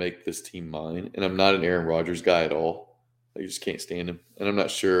want to make this team mine, and I'm not an Aaron Rodgers guy at all. I just can't stand him, and I'm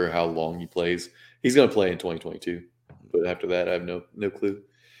not sure how long he plays. He's going to play in 2022, but after that, I have no clue.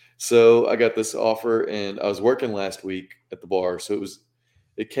 So I got this offer, and I was working last week at the bar, so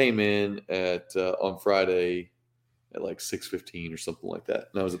it came in at on Friday at like 6:15 or something like that,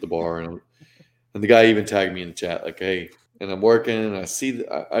 and I was at the bar, and the guy even tagged me in the chat like, "Hey," and I'm working, and I see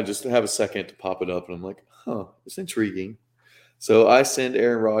I just have a second to pop it up, and I'm like, "Huh, it's intriguing." So I send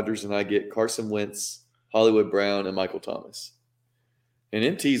Aaron Rodgers, and I get Carson Wentz, Hollywood Brown, and Michael Thomas. And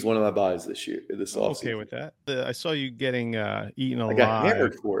MT is one of my buys this offseason. Okay with that. I saw you getting eaten alive. I got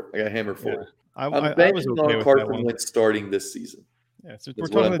hammered for it. I'm I banking was okay on with Carson Wentz starting this season. Yeah, so we're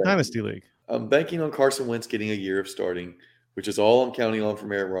talking the Dynasty League. I'm banking on Carson Wentz getting a year of starting, which is all I'm counting on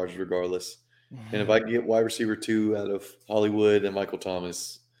from Aaron Rodgers regardless. And if I can get wide receiver 2 out of Hollywood and Michael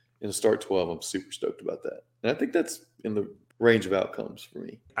Thomas in a start 12, I'm super stoked about that. And I think that's in the range of outcomes for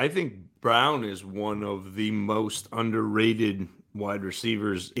me. I think Brown is one of the most underrated wide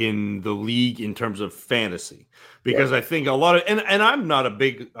receivers in the league in terms of fantasy, because I think a lot of, and I'm not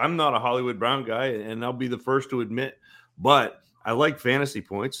a Hollywood Brown guy, and I'll be the first to admit, but I like fantasy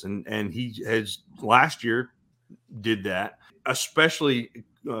points, and he has last year did that, especially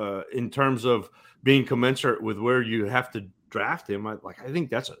in terms of being commensurate with where you have to draft him. I think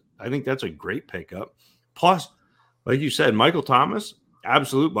that's a great pickup. Plus, like you said, Michael Thomas,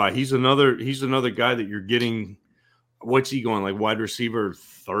 absolute buy. He's another guy that you're getting. What's he going, like wide receiver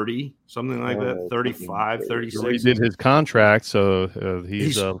 30, something like that, 35, 36? He did his contract, so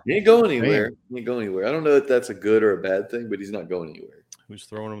he ain't going anywhere. He ain't going anywhere. I don't know if that's a good or a bad thing, but he's not going anywhere. Who's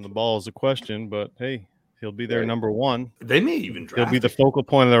throwing him the ball is a question, but hey, he'll be their number one. They may even draft. He'll be the focal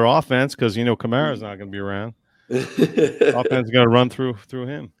point of their offense because Kamara's not going to be around. Offense is going to run through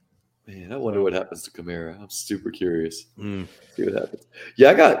him. Man, I wonder what happens to Kamara. I'm super curious. See what happens.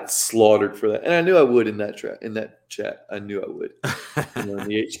 Yeah, I got slaughtered for that, and I knew I would in that chat. I knew I would. In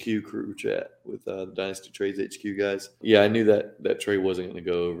the HQ crew chat with the Dynasty Trades HQ guys. Yeah, I knew that trade wasn't going to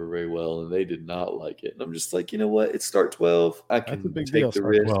go over very well, and they did not like it. And I'm just like, you know what? It's start 12. I can take the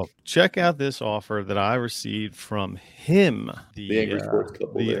risk. Well, check out this offer that I received from him. The Angry Sports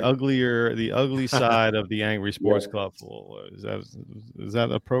Couple. The ugly side of the Angry Sports Couple. Is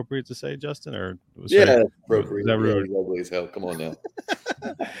that appropriate to say, Justin? Or that's appropriate. Is that rude? Ugly as hell. Come on now.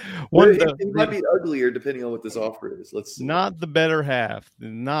 It might be uglier depending on what this offer is. Let's see. Not the better half,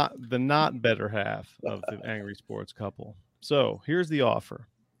 not better half of the Angry Sports Couple. So here's the offer.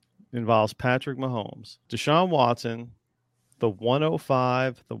 It involves Patrick Mahomes, Deshaun Watson, the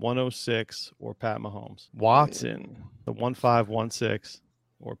 105, the 106, or Pat Mahomes. Watson, the 1516,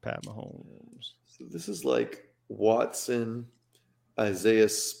 or Pat Mahomes. So this is like Watson, Isaiah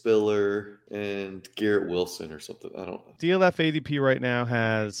Spiller, and Garrett Wilson or something. I don't know. DLF ADP right now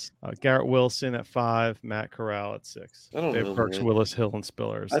has Garrett Wilson at 5, Matt Corral at 6. I don't know. Perks, Willis, Hill, and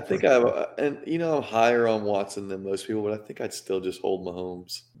Spiller. I think I'm higher on Watson than most people, but I think I'd still just hold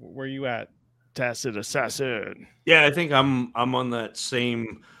Mahomes. Where you at, Tacit Assassin? Yeah, I think I'm on that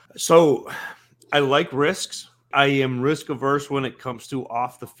same. So I like risks. I am risk averse when it comes to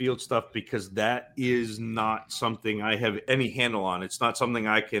off the field stuff because that is not something I have any handle on. It's not something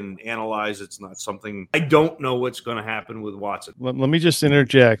I can analyze. It's not something I don't know what's going to happen with Watson. Let me just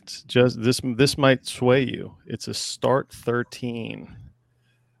interject. Just this might sway you. It's a start 13.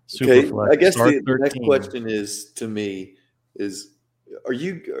 Okay, I guess the next question is to me is are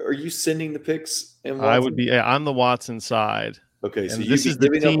you sending the picks? And I would be. I'm the Watson side. Okay, so this is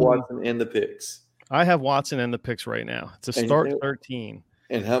giving up Watson and the picks. I have Watson and the picks right now. It's a start 13.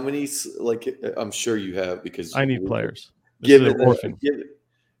 And how many? Like I'm sure you have because I need players.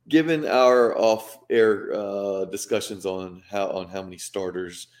 Given our off-air discussions on how many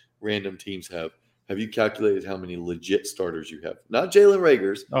starters random teams have you calculated how many legit starters you have? Not Jalen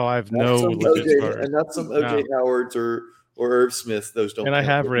Ragers. Oh, I have no legit starters. And not some OJ Howards or Irv Smith. Those don't. And I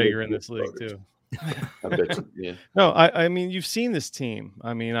have Rager in this league too. I bet you. Yeah. No, I mean, you've seen this team.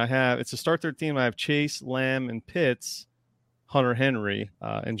 I mean, it's a start 13. I have Chase, Lamb, and Pitts, Hunter Henry,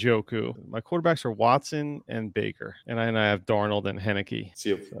 and Joku. My quarterbacks are Watson and Baker, and I have Darnold and Heineke. So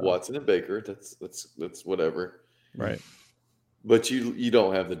you have Watson and Baker. That's whatever. Right. But you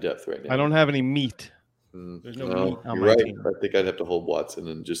don't have the depth right now. I don't have any meat. There's no meat on my team. I think I'd have to hold Watson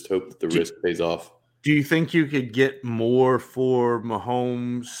and just hope that the risk pays off. Do you think you could get more for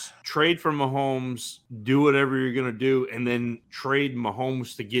Mahomes, trade for Mahomes, do whatever you're going to do, and then trade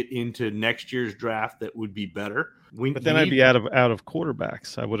Mahomes to get into next year's draft that would be better? But then I'd be out of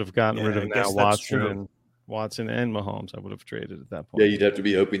quarterbacks. I would have gotten rid of now Watson and Mahomes. I would have traded at that point. Yeah, you'd have to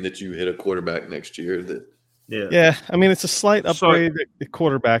be hoping that you hit a quarterback next year that. Yeah. I mean, it's a slight upgrade at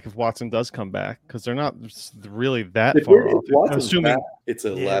quarterback if Watson does come back because they're not really that far off. I'm assuming it's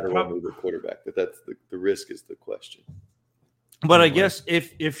a lateral move at quarterback, but that's the risk is the question. But I guess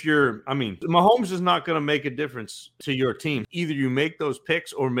if Mahomes is not going to make a difference to your team. Either you make those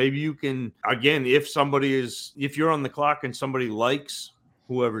picks or maybe you can, again, if you're on the clock and somebody likes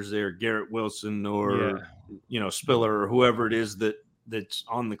whoever's there, Garrett Wilson or Spiller or whoever it is that's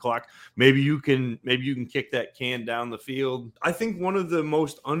on the clock. Maybe you can kick that can down the field. I think one of the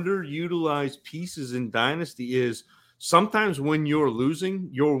most underutilized pieces in Dynasty is sometimes when you're losing,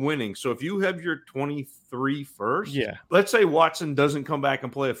 you're winning. So if you have your 23 first, let's say Watson doesn't come back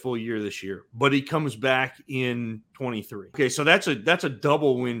and play a full year this year, but he comes back in 23. Okay, so that's a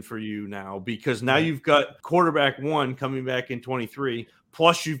double win for you now because now you've got quarterback 1 coming back in 23,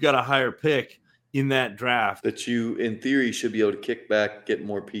 plus you've got a higher pick in that draft that you in theory should be able to kick back, get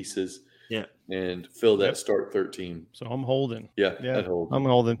more pieces, and fill that start 13. So I'm holding. I'd hold. I'm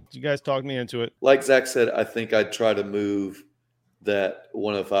holding. You guys talked me into it. Like Zach said, I think I'd try to move that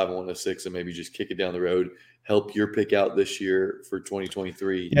 105 and 106 and maybe just kick it down the road. Help your pick out this year for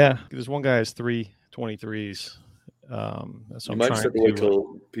 2023. Yeah, there's one guy has 3 23s. So you might just have to wait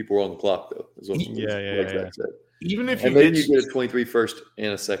till people are on the clock though. Zach said. Even if you get a 23 first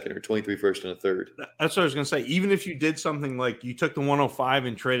and a second, or 23 first and a third. That's what I was going to say. Even if you did something like you took the 105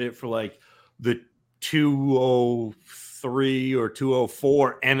 and traded it for like the 203 or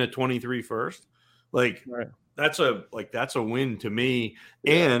 204 and a 23 first, that's a win to me.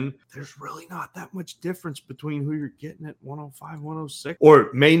 Yeah. And there's really not that much difference between who you're getting at 105, 106, or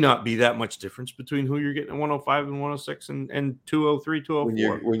it may not be that much difference between who you're getting at 105 and 106 and 203,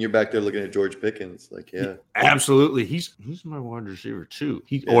 204. When you're back there looking at George Pickens, absolutely. He's my wide receiver 2.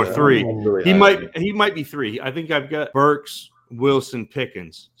 Or 3. Really he might be 3. I think I've got Burks, Wilson,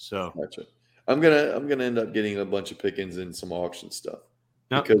 Pickens. So gotcha. I'm gonna end up getting a bunch of Pickens and some auction stuff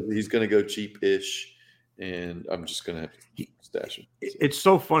because he's gonna go cheap-ish. And I'm just going to have to stash him. It's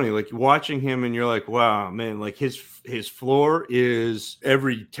so funny, like watching him and you're like, wow, man, like his floor is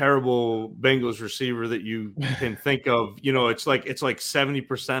every terrible Bengals receiver that you can think of. It's like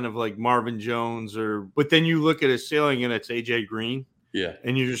 70% of like Marvin Jones but then you look at his ceiling and it's AJ Green. Yeah.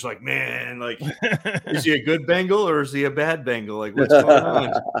 And you're just like, man, like, is he a good Bengal or is he a bad Bengal? Like, what's going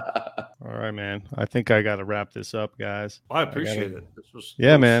on? All right, man. I think I got to wrap this up, guys. I appreciate it.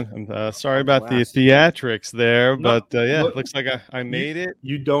 Man. I'm sorry about the theatrics there, but it looks like I made it.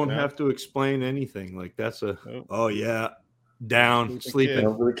 You don't have to explain anything. Like, that's down, sleeping.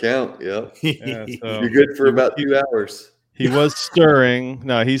 Over the count. Yep. So, you're good for about 2 hours. He was stirring.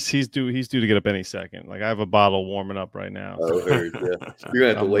 No, he's due to get up any second. Like I have a bottle warming up right now. Oh, heard, yeah. You're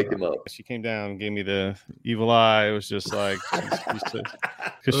gonna have to wake him up. She came down and gave me the evil eye. It was just like because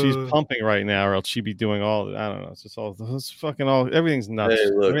she's pumping right now, or else she'd be doing all. I don't know. It's just everything's nuts.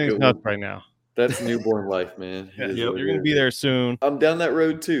 Hey, look, everything's nuts right now. That's newborn life, man. You're going to be there soon. I'm down that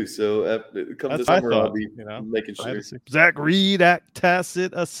road too. So it comes this summer, I'll be making sure. Zach Reed,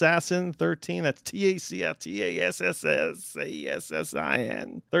 Tacit Assassin 13. That's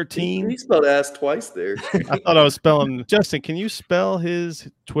TACITASSASSIN 13. He spelled ass twice there. I thought I was spelling. Justin, can you spell his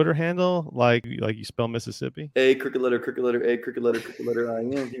Twitter handle like you spell Mississippi? A crooked letter, A crooked letter,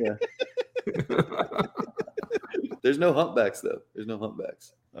 IN. Yeah. There's no humpbacks though. There's no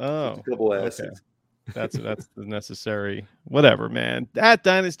humpbacks. Oh, just a couple asses. Okay. That's the necessary whatever, man. At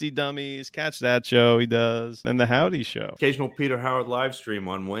Dynasty Dummies, catch that show he does, and the Howdy Show. Occasional Peter Howard live stream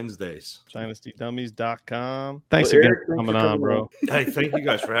on Wednesdays. DynastyDummies.com. Thanks again for coming on, bro. Hey, thank you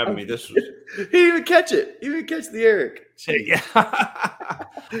guys for having me. This was he didn't even catch it. He didn't catch the Eric. Yeah.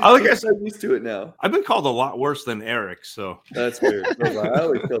 I like I said, I'm used to it now. I've been called a lot worse than Eric, so That's fair. I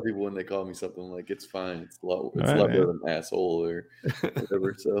always tell people when they call me something like it's fine. It's a lot better than asshole or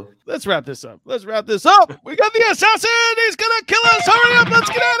whatever. So let's wrap this up. We got the assassin. He's gonna kill us. Hurry up. Let's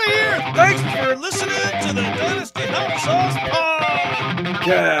get out of here. Thanks for listening to the Dynasty Hot Sauce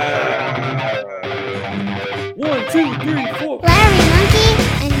Podcast. 1, 2, 3, 4. Larry Monkey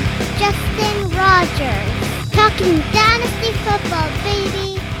and Justin Rogers talking Dynasty football,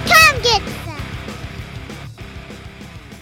 baby.